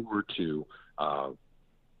if he were to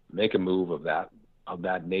make a move of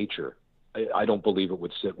that nature, I don't believe it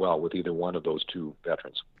would sit well with either one of those two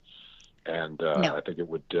veterans. And No. I think it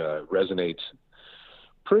would resonate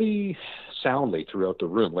pretty soundly throughout the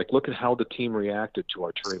room. Like, look at how the team reacted to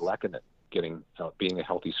Arturi Lehkonen being a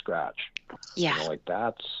healthy scratch. Yeah.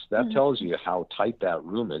 That tells you how tight that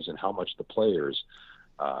room is and how much the players,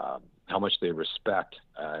 how much they respect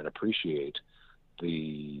and appreciate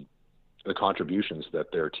the contributions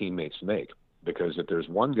that their teammates make. Because if there's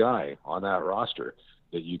one guy on that roster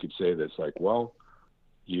that you could say that's like, well,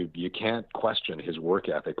 you can't question his work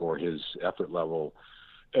ethic or his effort level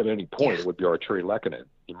at any point, it would be Arturi Lehkonen.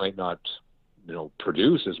 He might not,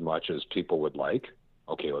 produce as much as people would like.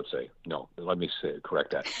 Okay, let's say, no, let me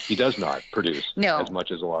correct that. He does not produce as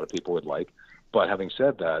much as a lot of people would like. But having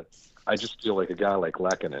said that, I just feel like a guy like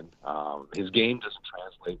Lehkonen, his game doesn't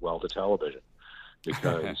translate well to television,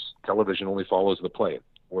 because television only follows the play,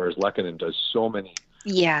 whereas Lehkonen does so many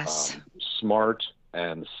smart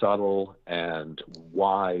and subtle and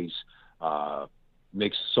wise,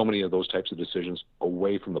 makes so many of those types of decisions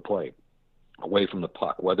away from the play, away from the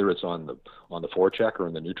puck, whether it's on the forecheck or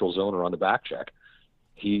in the neutral zone or on the back check.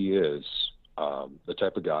 He is the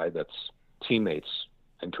type of guy that's teammates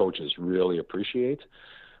and coaches really appreciate.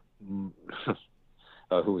 Who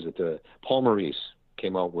was it? Paul Maurice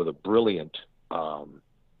came out with a brilliant term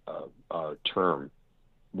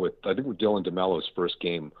with Dylan DeMello's first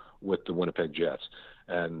game with the Winnipeg Jets.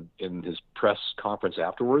 And in his press conference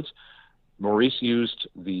afterwards, Maurice used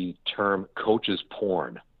the term coach's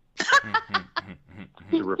porn,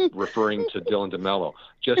 referring to Dylan DeMello,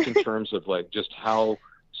 just in terms of like just how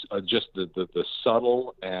just the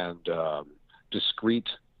subtle and discreet,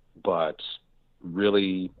 but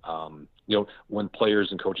really, when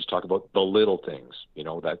players and coaches talk about the little things,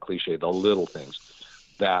 that cliche, the little things,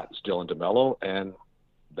 that's Dylan DeMello, and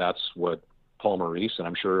that's what Paul Maurice, and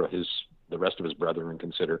I'm sure the rest of his brethren,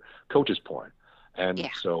 consider coach's porn. And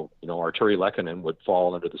so, Arturi Lehkonen would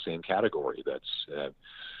fall under the same category. That's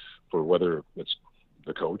for whether it's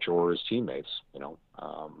the coach or his teammates,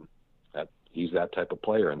 that he's that type of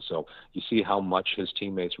player. And so you see how much his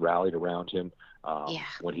teammates rallied around him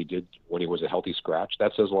when he was a healthy scratch.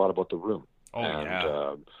 That says a lot about the room.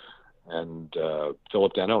 And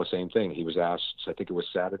Philip Danault, same thing. He was asked, I think it was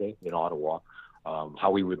Saturday in Ottawa,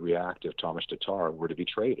 how he would react if Thomas Tatar were to be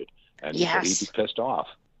traded. And he said he'd be pissed off.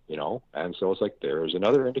 And so it's like, there's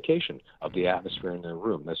another indication of the atmosphere in the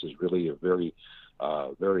room. This is really a very,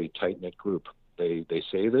 very tight-knit group. They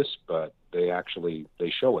say this, but they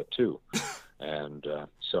show it too. And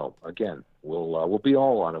so again, we'll be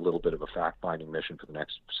all on a little bit of a fact-finding mission for the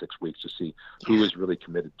next 6 weeks to see who is really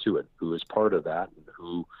committed to it, who is part of that, and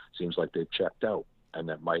who seems like they've checked out and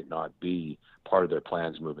that might not be part of their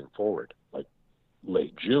plans moving forward, like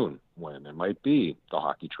late June, when there might be the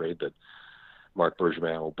hockey trade that Marc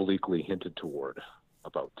Bergevin obliquely hinted toward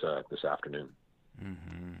about this afternoon.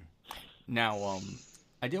 Mm-hmm. Now,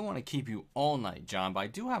 I didn't want to keep you all night, John, but I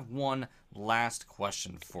do have one last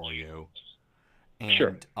question for you. And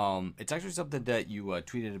Sure. It's actually something that you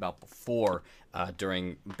tweeted about before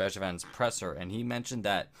during Bergevin's presser, and he mentioned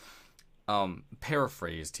that,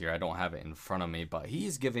 paraphrased here, I don't have it in front of me, but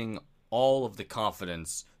he's giving all of the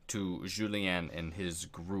confidence to Julien and his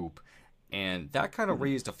group, and that kind of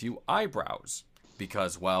raised a few eyebrows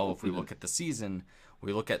because, well, if we look at the season,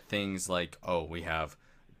 we look at things like, oh, we have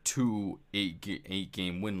two eight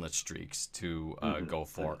game winless streaks to go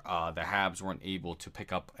for. The Habs weren't able to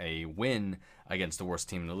pick up a win against the worst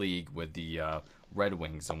team in the league with the Red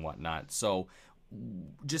Wings and whatnot. So,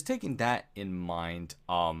 just taking that in mind,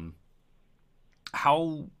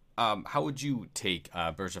 how would you take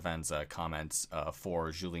Bergevin's comments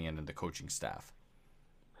for Julien and the coaching staff?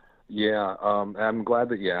 Yeah, I'm glad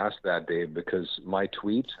that you asked that, Dave, because my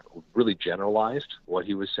tweet really generalized what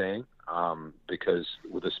he was saying, because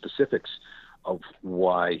with the specifics of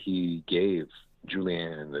why he gave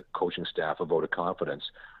Julien and the coaching staff a vote of confidence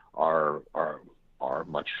are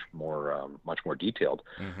much more detailed,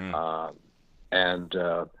 Mm-hmm.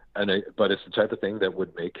 But it's the type of thing that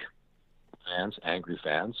would make angry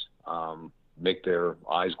fans, make their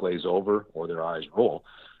eyes glaze over or their eyes roll,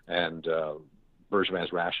 and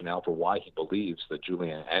Bergevin's rationale for why he believes that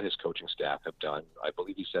Julien and his coaching staff have done, I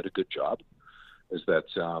believe he said, a good job, is that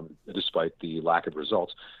despite the lack of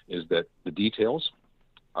results, is that the details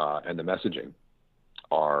and the messaging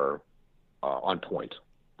are on point.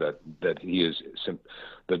 That that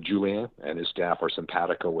Julien and his staff are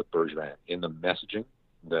simpatico with Bergevin in the messaging,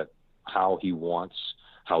 that how they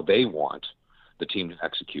want the team to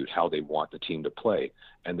execute, how they want the team to play,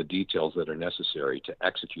 and the details that are necessary to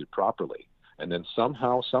execute properly. And then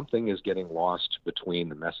somehow something is getting lost between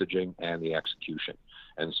the messaging and the execution.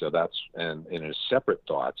 And so and in a separate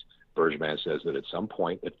thought, Bergevin says that at some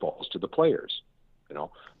point it falls to the players,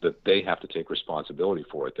 that they have to take responsibility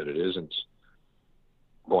for it, that it isn't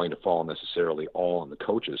going to fall necessarily all on the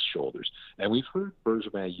coach's shoulders. And we've heard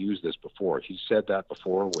Bergevin use this before. He said that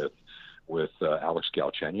before with Alex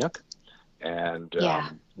Galchenyuk. And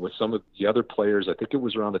with some of the other players, I think it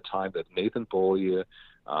was around the time that Nathan Beaulieu,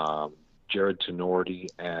 Jared Tenorti,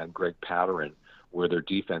 and Greg Patterin were their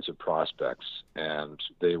defensive prospects, and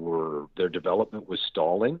their development was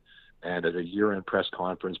stalling. And at a year-end press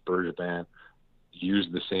conference, Bergevin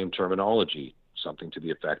used the same terminology, something to the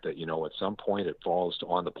effect that, at some point it falls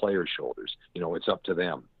on the players' shoulders. It's up to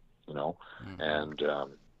them, Mm-hmm. And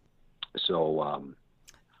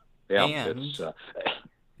And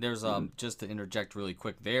there's just to interject really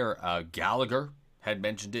quick there, Gallagher had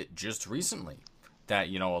mentioned it just recently that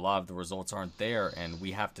a lot of the results aren't there, and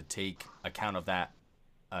we have to take account of that,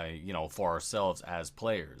 for ourselves as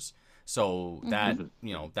players. So that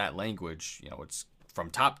that language, it's from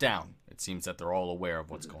top down. It seems that they're all aware of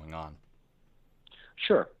what's going on.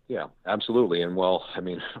 Sure, yeah, absolutely. And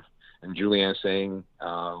and Julien saying,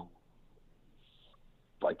 I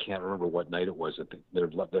can't remember what night it was,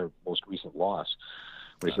 their most recent loss,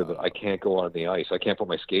 where he said that I can't go on the ice. I can't put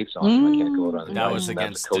my skates on. I can't go out on the ice. That was And that's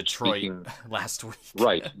against a coach Detroit speaking, last week.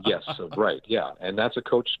 right, yes, right, yeah. And that's a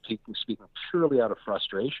coach speaking purely out of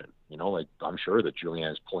frustration. I'm sure that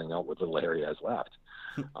Julien is pulling out what little hair he has left,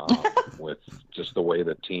 with just the way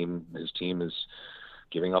that his team is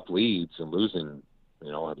giving up leads and losing,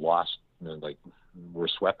 had lost, were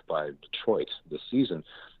swept by Detroit this season.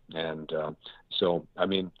 And so, a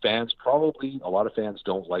lot of fans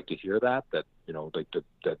don't like to hear that the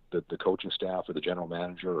coaching staff or the general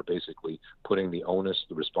manager are basically putting the onus,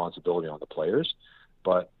 the responsibility on the players.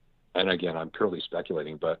 But, and again, I'm purely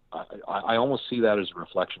speculating, but I almost see that as a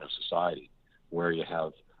reflection of society, where you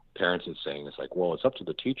have parents that's saying, it's like, well, it's up to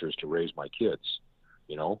the teachers to raise my kids.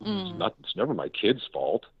 It's never my kid's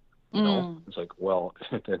fault. It's like, well,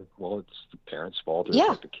 it's the parents' fault. Or it's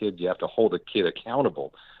like the kid. You have to hold the kid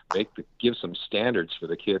accountable, give some standards for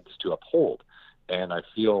the kids to uphold. And I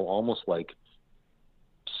feel almost like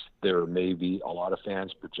there may be a lot of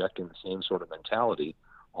fans projecting the same sort of mentality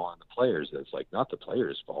on the players. That it's like not the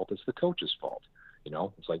players' fault; it's the coach's fault.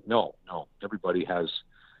 It's like no, everybody has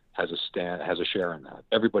a share in that.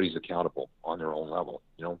 Everybody's accountable on their own level.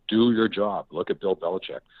 Do your job. Look at Bill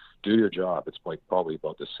Belichick. Do your job. It's probably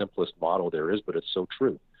about the simplest model there is, but it's so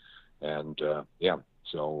true. And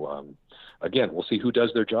so again, we'll see who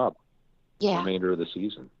does their job the remainder of the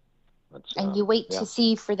season. And you wait to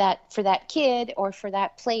see for that kid or for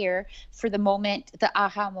that player, for the moment, the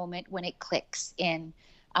aha moment when it clicks in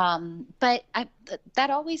But that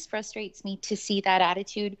always frustrates me to see that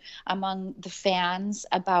attitude among the fans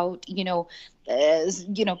about,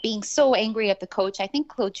 being so angry at the coach. I think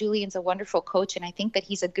Claude Julien's a wonderful coach, and I think that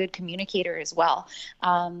he's a good communicator as well.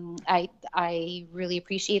 I really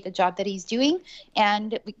appreciate the job that he's doing,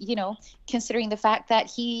 and considering the fact that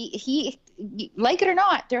he like it or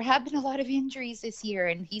not, there have been a lot of injuries this year,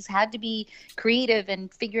 and he's had to be creative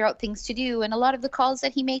and figure out things to do. And a lot of the calls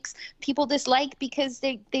that he makes, people dislike because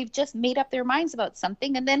they've just made up their minds about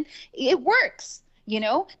something, and then it works.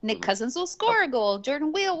 Nick Cousins will score a goal.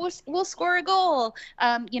 Jordan Wheel will score a goal.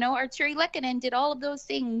 Arturi Lehkonen did all of those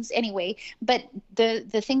things anyway. But the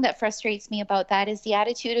thing that frustrates me about that is the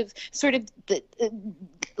attitude of sort of the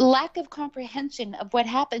lack of comprehension of what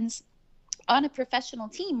happens on a professional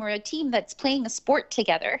team or a team that's playing a sport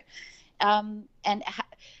together. And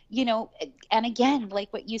again,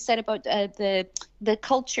 like what you said about the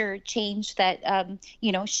culture change that,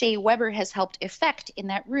 Shea Weber has helped effect in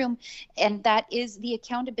that room. And that is the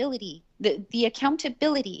accountability, the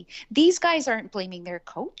accountability. These guys aren't blaming their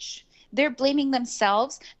coach. They're blaming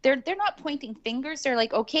themselves. They're not pointing fingers. They're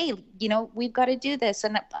like, okay, we've got to do this.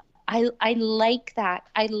 And I like that.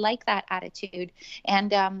 I like that attitude.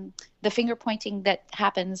 And the finger pointing that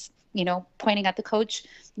happens, pointing at the coach,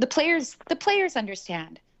 the players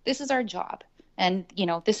understand. This is our job, and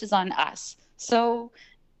this is on us. So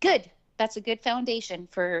good. That's a good foundation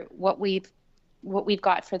for what we've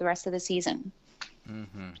got for the rest of the season.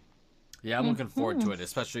 Mm-hmm. Yeah, I'm looking forward to it,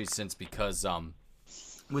 especially because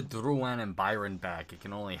with Drouin and Byron back, it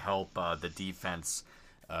can only help the defense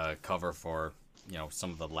cover for some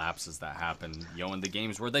of the lapses that happen in the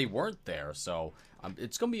games where they weren't there. So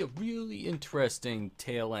it's going to be a really interesting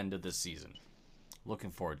tail end of this season. Looking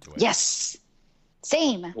forward to it. Yes.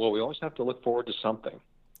 Same. Well, we always have to look forward to something.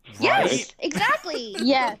 Yes, right? Exactly.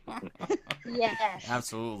 Yes. Yes.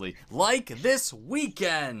 Absolutely. Like this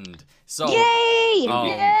weekend. So, Yay!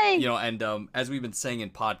 Yay! And as we've been saying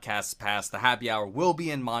in podcasts past, the happy hour will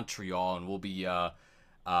be in Montreal, and we'll be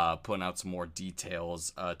putting out some more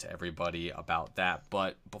details to everybody about that.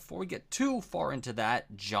 But before we get too far into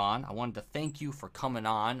that, John, I wanted to thank you for coming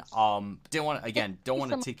on. Don't want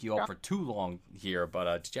to take you up for too long here,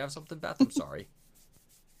 but did you have something, Beth? I'm sorry.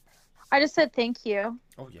 I just said thank you.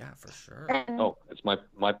 Oh yeah, for sure. And Oh, it's my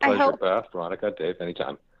pleasure, hope- Beth, Veronica, Dave,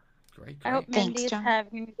 anytime. Great. I hope Thanks, Mindy's John.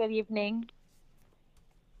 having a good evening.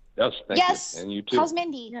 Yes, thank Yes. you. And you too. How's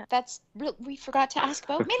Mindy? Yeah. We forgot to ask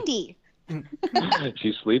about Mindy.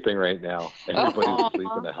 She's sleeping right now. Everybody's Oh. asleep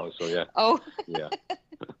in the house, so yeah. Oh, Yeah.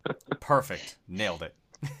 Perfect. Nailed it.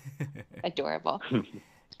 adorable.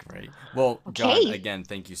 Great. Well, John, Okay. again,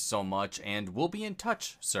 thank you so much, and we'll be in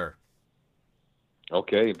touch, sir.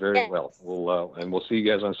 Okay, very Yes. well. We'll see you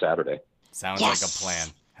guys on Saturday. Sounds Yes. like a plan.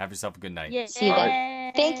 Have yourself a good night. Yeah. See you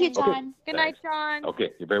then. Thank you, John. Good night, John.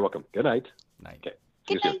 Okay, you're very welcome. Good night. Night. Okay.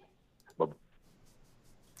 See Good you night. soon.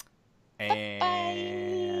 Bye.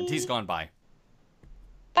 And he's gone by.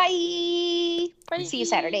 Bye. Bye. See you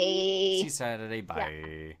Saturday. See you Saturday.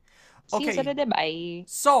 Bye. See you Okay, Saturday. Bye.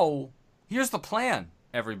 so here's the plan,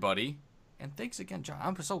 everybody. And thanks again, John.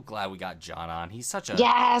 I'm so glad we got John on. He's such a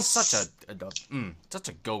Yes. such a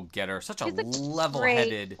go-getter, such a He's a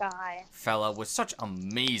level-headed great guy. fella with such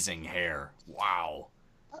amazing hair. Wow.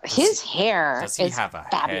 His hair Does he is have a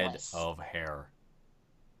fabulous. head of hair?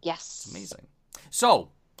 Yes. It's amazing. So,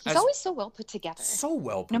 He's as- always so well put together. so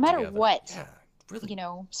well put No matter together. what, Yeah,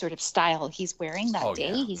 really. Sort of style he's wearing that Oh, day.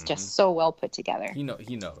 yeah. He's Mhm. just so well put together. He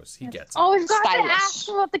knows. He gets it. Oh, we've got to Stylish. ask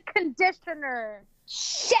him about the conditioner.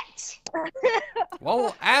 Shit. Well,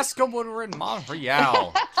 we'll ask him when we're in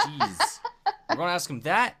Montreal. Jeez. We're going to ask him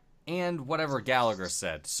that and whatever Gallagher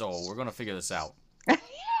said. So we're going to figure this out.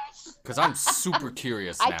 Because I'm super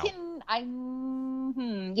curious now.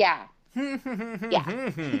 Yeah.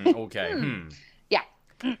 Okay. Yeah.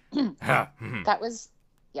 That That was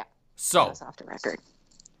So, off the record.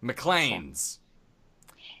 McLean's.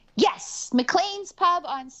 Yes, McLean's Pub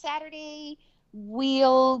on Saturday.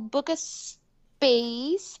 We'll book a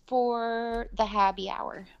space for the happy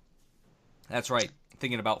hour. That's right.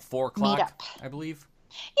 Thinking about 4 o'clock, Meet up. I believe.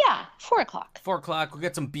 Yeah, 4:00. 4 o'clock. We'll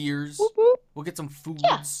get some beers. Whoop, whoop. We'll get some foods.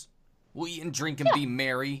 Yeah. We'll eat and drink and be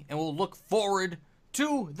merry. And we'll look forward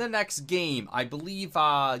to the next game. I believe,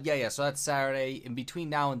 so that's Saturday. In between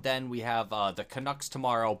now and then, we have the Canucks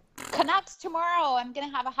tomorrow. Canucks tomorrow. I'm gonna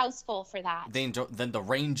have a house full for that. Then the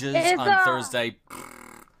Rangers It's on Thursday.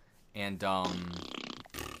 And,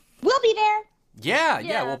 We'll be there. yeah,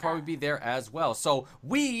 Yeah. we'll probably be there as well. So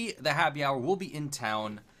we, the happy hour, will be in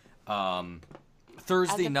town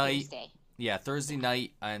Thursday As of night. Thursday. Yeah, Thursday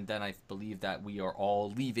night, and then I believe that we are all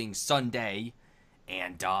leaving Sunday.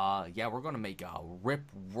 And yeah, we're gonna make a rip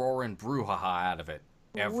roaring brouhaha out of it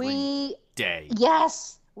every We day.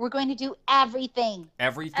 yes, we're going to do everything.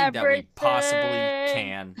 Everything that we possibly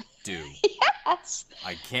can do. Yes.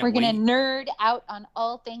 I can't We're wait. gonna nerd out on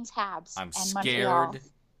all things Habs I'm and scared, Montreal.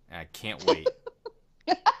 and I can't wait.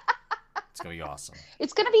 It's gonna be awesome.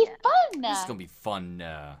 It's gonna be fun. It's gonna be fun.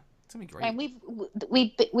 It's gonna be great. And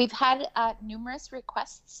we've had numerous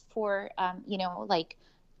requests for like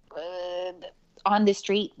on the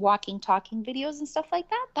street walking, talking videos and stuff like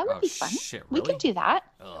that. That would be fun. Shit, We really? can do that.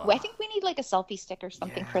 Ugh. I think we need like a selfie stick or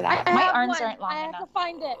something for Yeah. that. I My have arms one. aren't long I have enough. to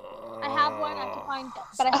find it. I have one. I have to find it,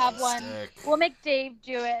 but I have one. Stick. We'll make Dave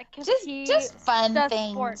do it because he Just fun does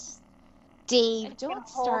things. sports. Dave, and he can don't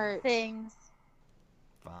hold start. things.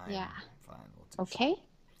 Fine. Yeah. Fine. We'll do Okay.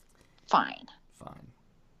 Fine. Fine.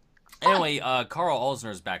 Anyway, Carl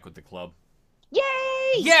Alsner's back with the club. Yay!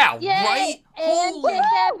 Yeah, Yay! right? And Holy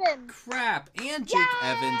Jake Evans. crap. And Jake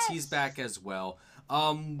Evans, he's back as well.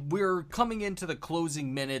 We're coming into the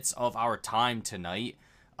closing minutes of our time tonight.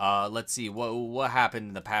 Let's see, what happened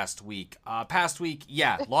in the past week?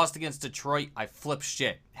 Yeah, lost against Detroit. I flipped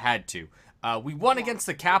shit. Had to. We won against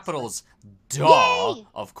the Capitals. Duh. Yay!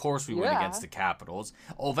 Of course we won Yeah. against the Capitals.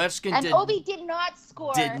 Ovechkin And did Obi did not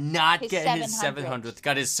score. not his get his 700th. 700th.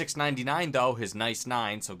 Got his 699 though, his nice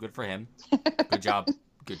 9, so good for him. Good job.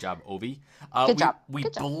 Good job, Ovi. Good job. We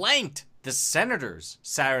Good job. blanked the Senators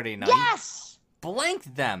Saturday night. Yes.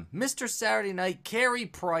 Blanked them. Mr. Saturday Night, Carey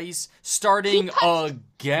Price starting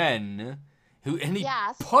again. He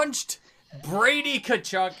Yes. punched Brady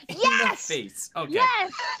Tkachuk in the Yes! face. Okay.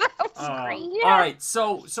 Yes. That was great. All right,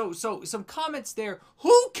 so some comments there.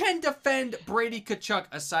 Who can defend Brady Tkachuk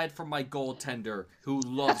aside from my goaltender who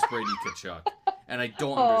loves Brady Tkachuk? And I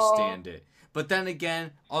don't understand it. But then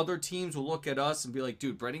again, other teams will look at us and be like,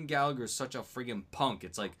 dude, Brendan Gallagher is such a friggin' punk.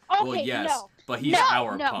 It's like, well, Okay, yes, no. but he's No,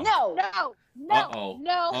 our no, punk. No, Uh-oh.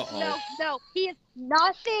 no. He is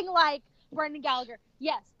nothing like Brendan Gallagher.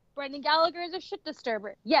 Yes, Brendan Gallagher is a shit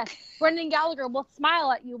disturber. Yes, Brendan Gallagher will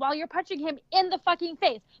smile at you while you're punching him in the fucking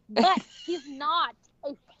face. But he's not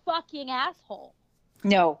a fucking asshole.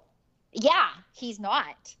 No. Yeah, he's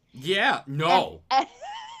not. Yeah, no. And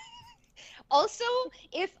also,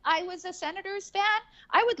 if I was a Senators fan,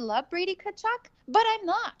 I would love Brady Tkachuk, but I'm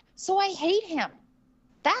not. So I hate him.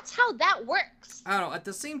 That's how that works. I don't know. At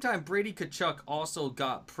the same time, Brady Tkachuk also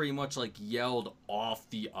got pretty much like yelled off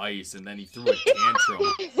the ice, and then he threw a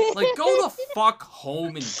tantrum. Like, go the fuck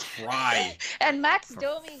home and cry. And Max For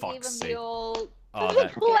Domi fuck's gave him sake. the old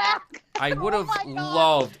That, clap. I would have Oh my God.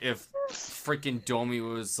 loved if freaking Domi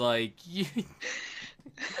was like,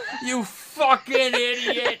 you fucking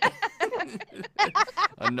idiot.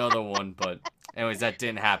 Another one, but anyways, that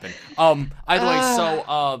didn't happen. Either way,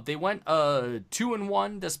 so they went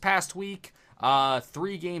 2-1 this past week.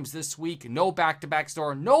 3 games this week. No back-to-backs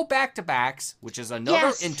or no back-to-backs, which is another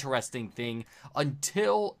Yes. interesting thing,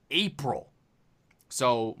 until April.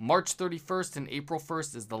 So March 31st and April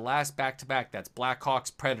 1st is the last back-to-back. That's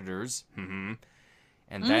Blackhawks Predators. Mm-hmm.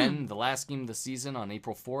 And then the last game of the season on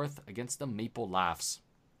April 4th against the Maple Laughs,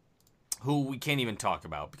 who we can't even talk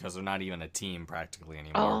about because they're not even a team practically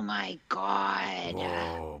anymore. Oh my God.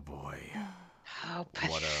 Oh, boy. How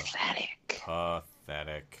What a- pathetic.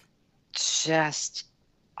 Pathetic. Just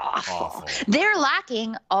awful. Awful. They're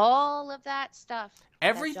lacking all of that stuff that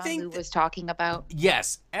Everything John Lou was talking about.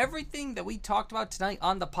 Yes, everything that we talked about tonight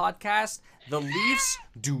on the podcast, the Leafs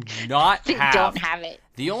do not They have. don't have it.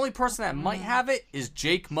 The only person that might have it is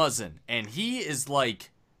Jake Muzzin, and he is like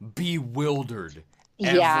bewildered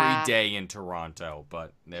Yeah. every day in Toronto.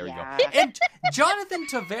 But there Yeah. you go. And Jonathan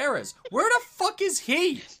Tavares, where the fuck is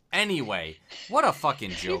he? Anyway, what a fucking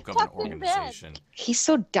joke of an fucking bad. organization. He's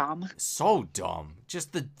so dumb. So dumb.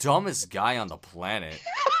 Just the dumbest guy on the planet.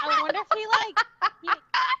 I wonder if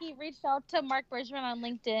he reached out to Mark Bergevin on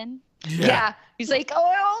LinkedIn. Yeah. He's like, oh,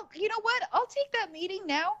 well, you know what? I'll take that meeting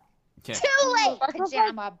now. Yeah. Too late, Mark was like-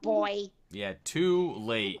 pajama boy. Yeah, too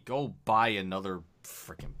late. Go buy another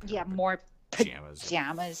freaking Yeah, more pajamas.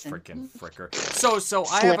 pajamas and Freaking fricker. So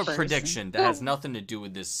I have a Slippers. prediction that has nothing to do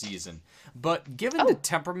with this season. But given the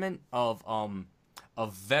temperament of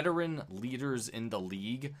veteran leaders in the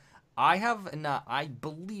league, I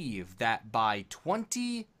believe that by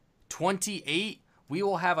 2028 we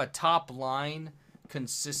will have a top line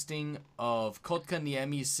consisting of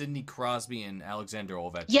Kotkaniemi, Sidney Crosby, and Alexander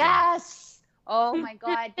Ovechkin. yes. Oh my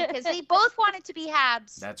God, because they both wanted to be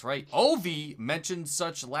Habs. That's right. Ovi mentioned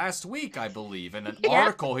such last week, I believe, in an Yeah.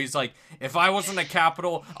 article. He's like, if I wasn't a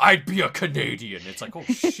Capital, I'd be a Canadian. It's like, oh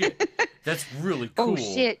shit, that's really cool. Oh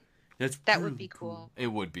shit. That That would really be cool. It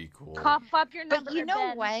would be cool. Cough up your number. But you know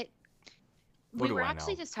Ben. what? What we do were I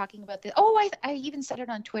actually know? just talking about this. Oh, I even said it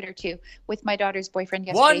on Twitter too with my daughter's boyfriend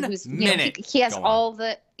yesterday. 1 who's minute. he has Go on. all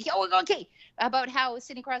the okay about how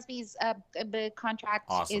Sidney Crosby's contract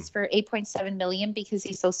Awesome. is for 8.7 million because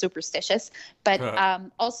he's so superstitious, but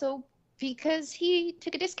also because he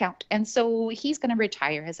took a discount, and so he's going to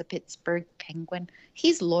retire as a Pittsburgh Penguin.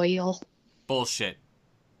 He's loyal. Bullshit.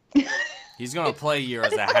 He's going to play a year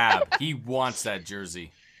as a Hab. He wants that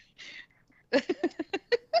jersey.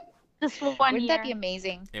 Just for 1 Wouldn't year. that be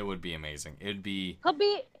amazing? It would be amazing. It'd be He'll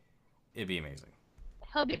amazing. It'd be be amazing.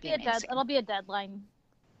 it'll be a deadline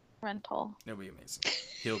rental. It'll be amazing.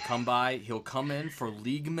 He'll come in for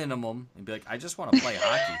league minimum and be like, I just want to play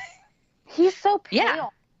hockey. He's so pale. Yeah.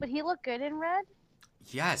 But he look good in red?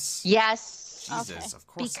 Yes. Yes. Jesus, Okay. of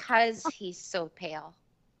course. Because he's so pale.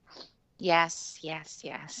 Yes.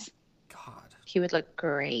 God. He would look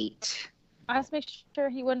great. I just make sure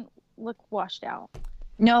he wouldn't look washed out.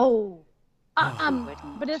 No.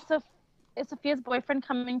 But is Sophia's boyfriend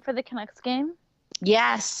coming for the Canucks game?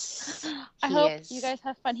 Yes. I he hope is. you guys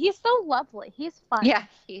have fun. He's so lovely. He's fun. Yeah,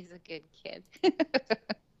 he's a good kid.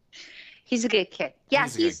 He's a good kid. Yeah,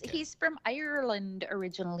 He's a good he's kid. he's from Ireland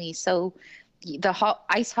originally. So the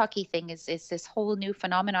ice hockey thing is this whole new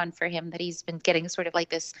phenomenon for him that he's been getting sort of like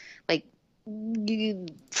this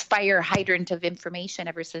fire hydrant of information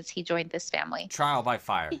ever since he joined this family. Trial by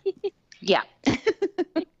fire. Yeah.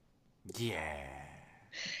 Yeah.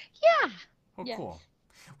 Yeah. Oh, Yes. cool.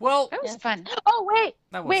 Well, That was Yes. fun. Oh, wait.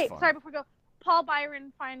 that was Wait, fun. sorry, before we go. Paul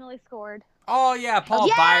Byron finally scored. Oh, yeah, Paul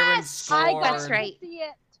Yes! Byron scored. That's right. See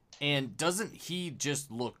it. And doesn't he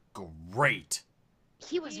just look great?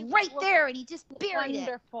 He was He right looked there and he just buried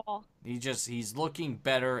it. Wonderful. He's looking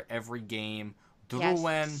better every game. Yes.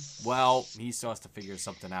 Drouin, well, he still has to figure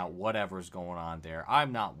something out, whatever's going on there.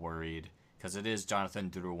 I'm not worried, because it is Jonathan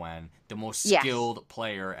Drouin, the most Yes. skilled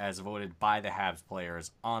player as voted by the Habs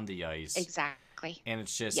players on the ice. Exactly. And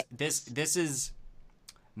it's just, Yes. this is,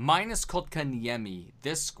 minus Kotkaniemi,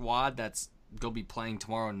 this squad that's going to be playing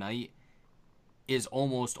tomorrow night is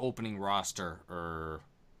almost opening roster, or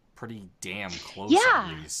pretty damn close Yeah.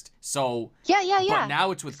 at least. So, Yeah. but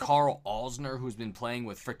now it's with Carl Alsner, who's been playing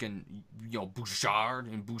with frickin', Bouchard,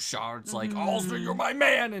 and Bouchard's like, Alsner, you're my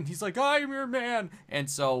man, and he's like, I am your man, and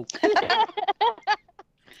so.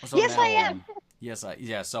 So Yes, I now, am.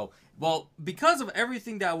 Yeah. So, well, because of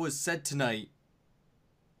everything that was said tonight,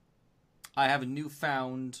 I have a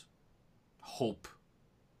newfound hope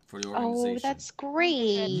for the organization. Oh, that's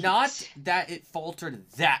great. Not that it faltered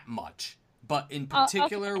that much, but in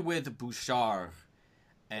particular with Bouchard,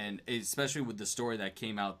 and especially with the story that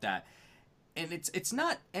came out that, and it's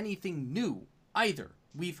not anything new either.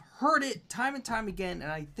 We've heard it time and time again,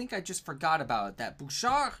 and I think I just forgot about it, that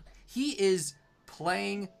Bouchard, he is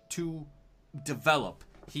playing to develop.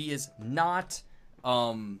 He is not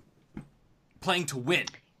playing to win.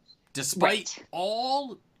 Despite Right.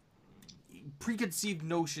 all preconceived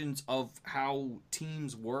notions of how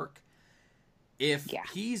teams work, if Yeah.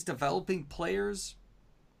 he's developing players,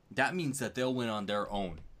 that means that they'll win on their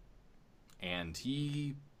own. And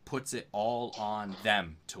he puts it all on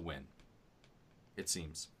them to win. It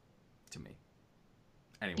seems to me.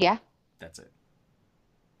 Anyway, Yeah, that's it.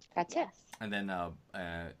 that's it. And then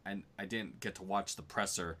and I didn't get to watch the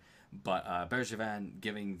presser, but Bergevin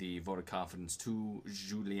giving the vote of confidence to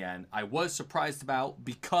Julien, I was surprised about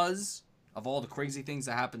because of all the crazy things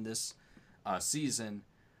that happened this season.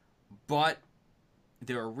 But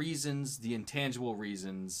there are reasons, the intangible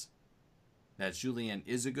reasons, that Julien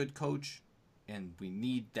is a good coach, and we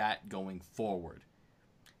need that going forward.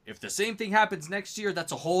 If the same thing happens next year,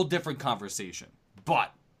 that's a whole different conversation.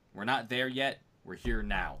 But we're not there yet. We're here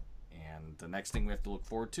now. And the next thing we have to look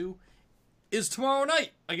forward to is tomorrow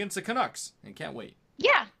night against the Canucks. And can't wait.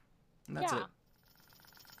 Yeah. And that's Yeah. it.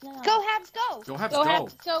 Yeah. Go Habs, go. Go Habs, Go go.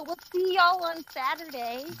 Habs, go. We'll see y'all on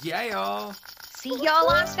Saturday. Yeah, y'all. See y'all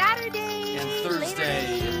on Saturday. And Thursday,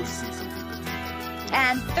 if we see some people.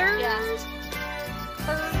 And Thursday.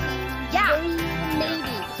 Yeah. Yeah. Maybe.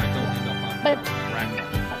 If I don't end up on But-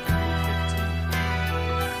 Ragnarok fucking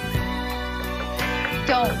 15.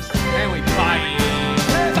 Don't. Anyway, bye.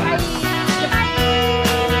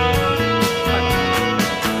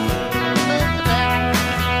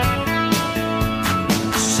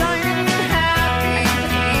 Shining happy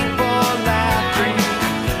people laughing.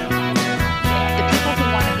 The people who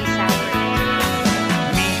want to be sour.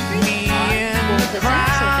 Meet me in Well, the the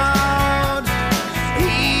Canucks are just- crowd.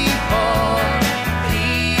 People,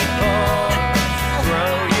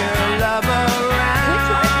 throw your love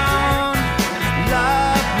around.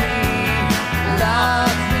 Love me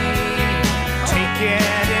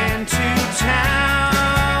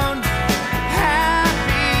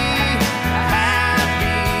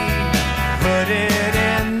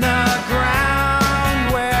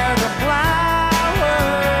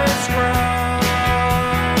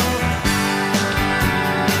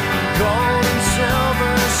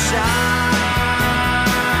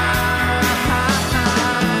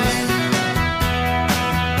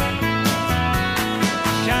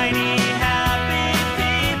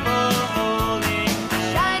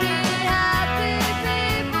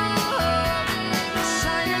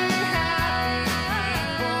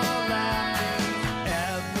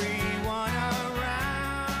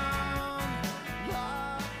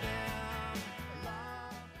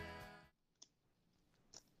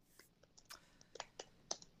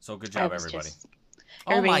So good I job, was everybody. just-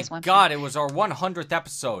 Oh my everybody's one- God, it was our 100th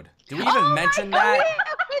episode. Did we even Oh my mention God, that?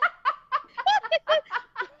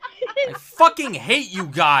 I fucking hate you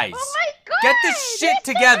guys. Oh my God! Get this shit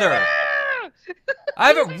together. I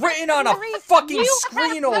have it written on a fucking You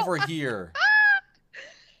screen have- over here.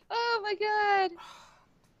 Oh my God!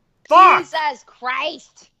 Fuck. Jesus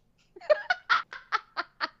Christ!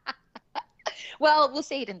 Well, we'll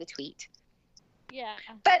say it in the tweet. Yeah.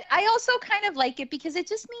 But I also kind of like it because it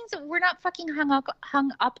just means that we're not fucking hung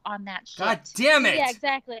up on that shit. God damn it. Yeah,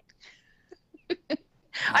 exactly.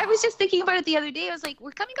 I was just thinking about it the other day. I was like,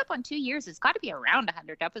 we're coming up on 2 years. It's got to be around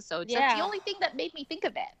 100 episodes. That's the Yeah. only thing that made me think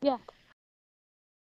of it. Yeah.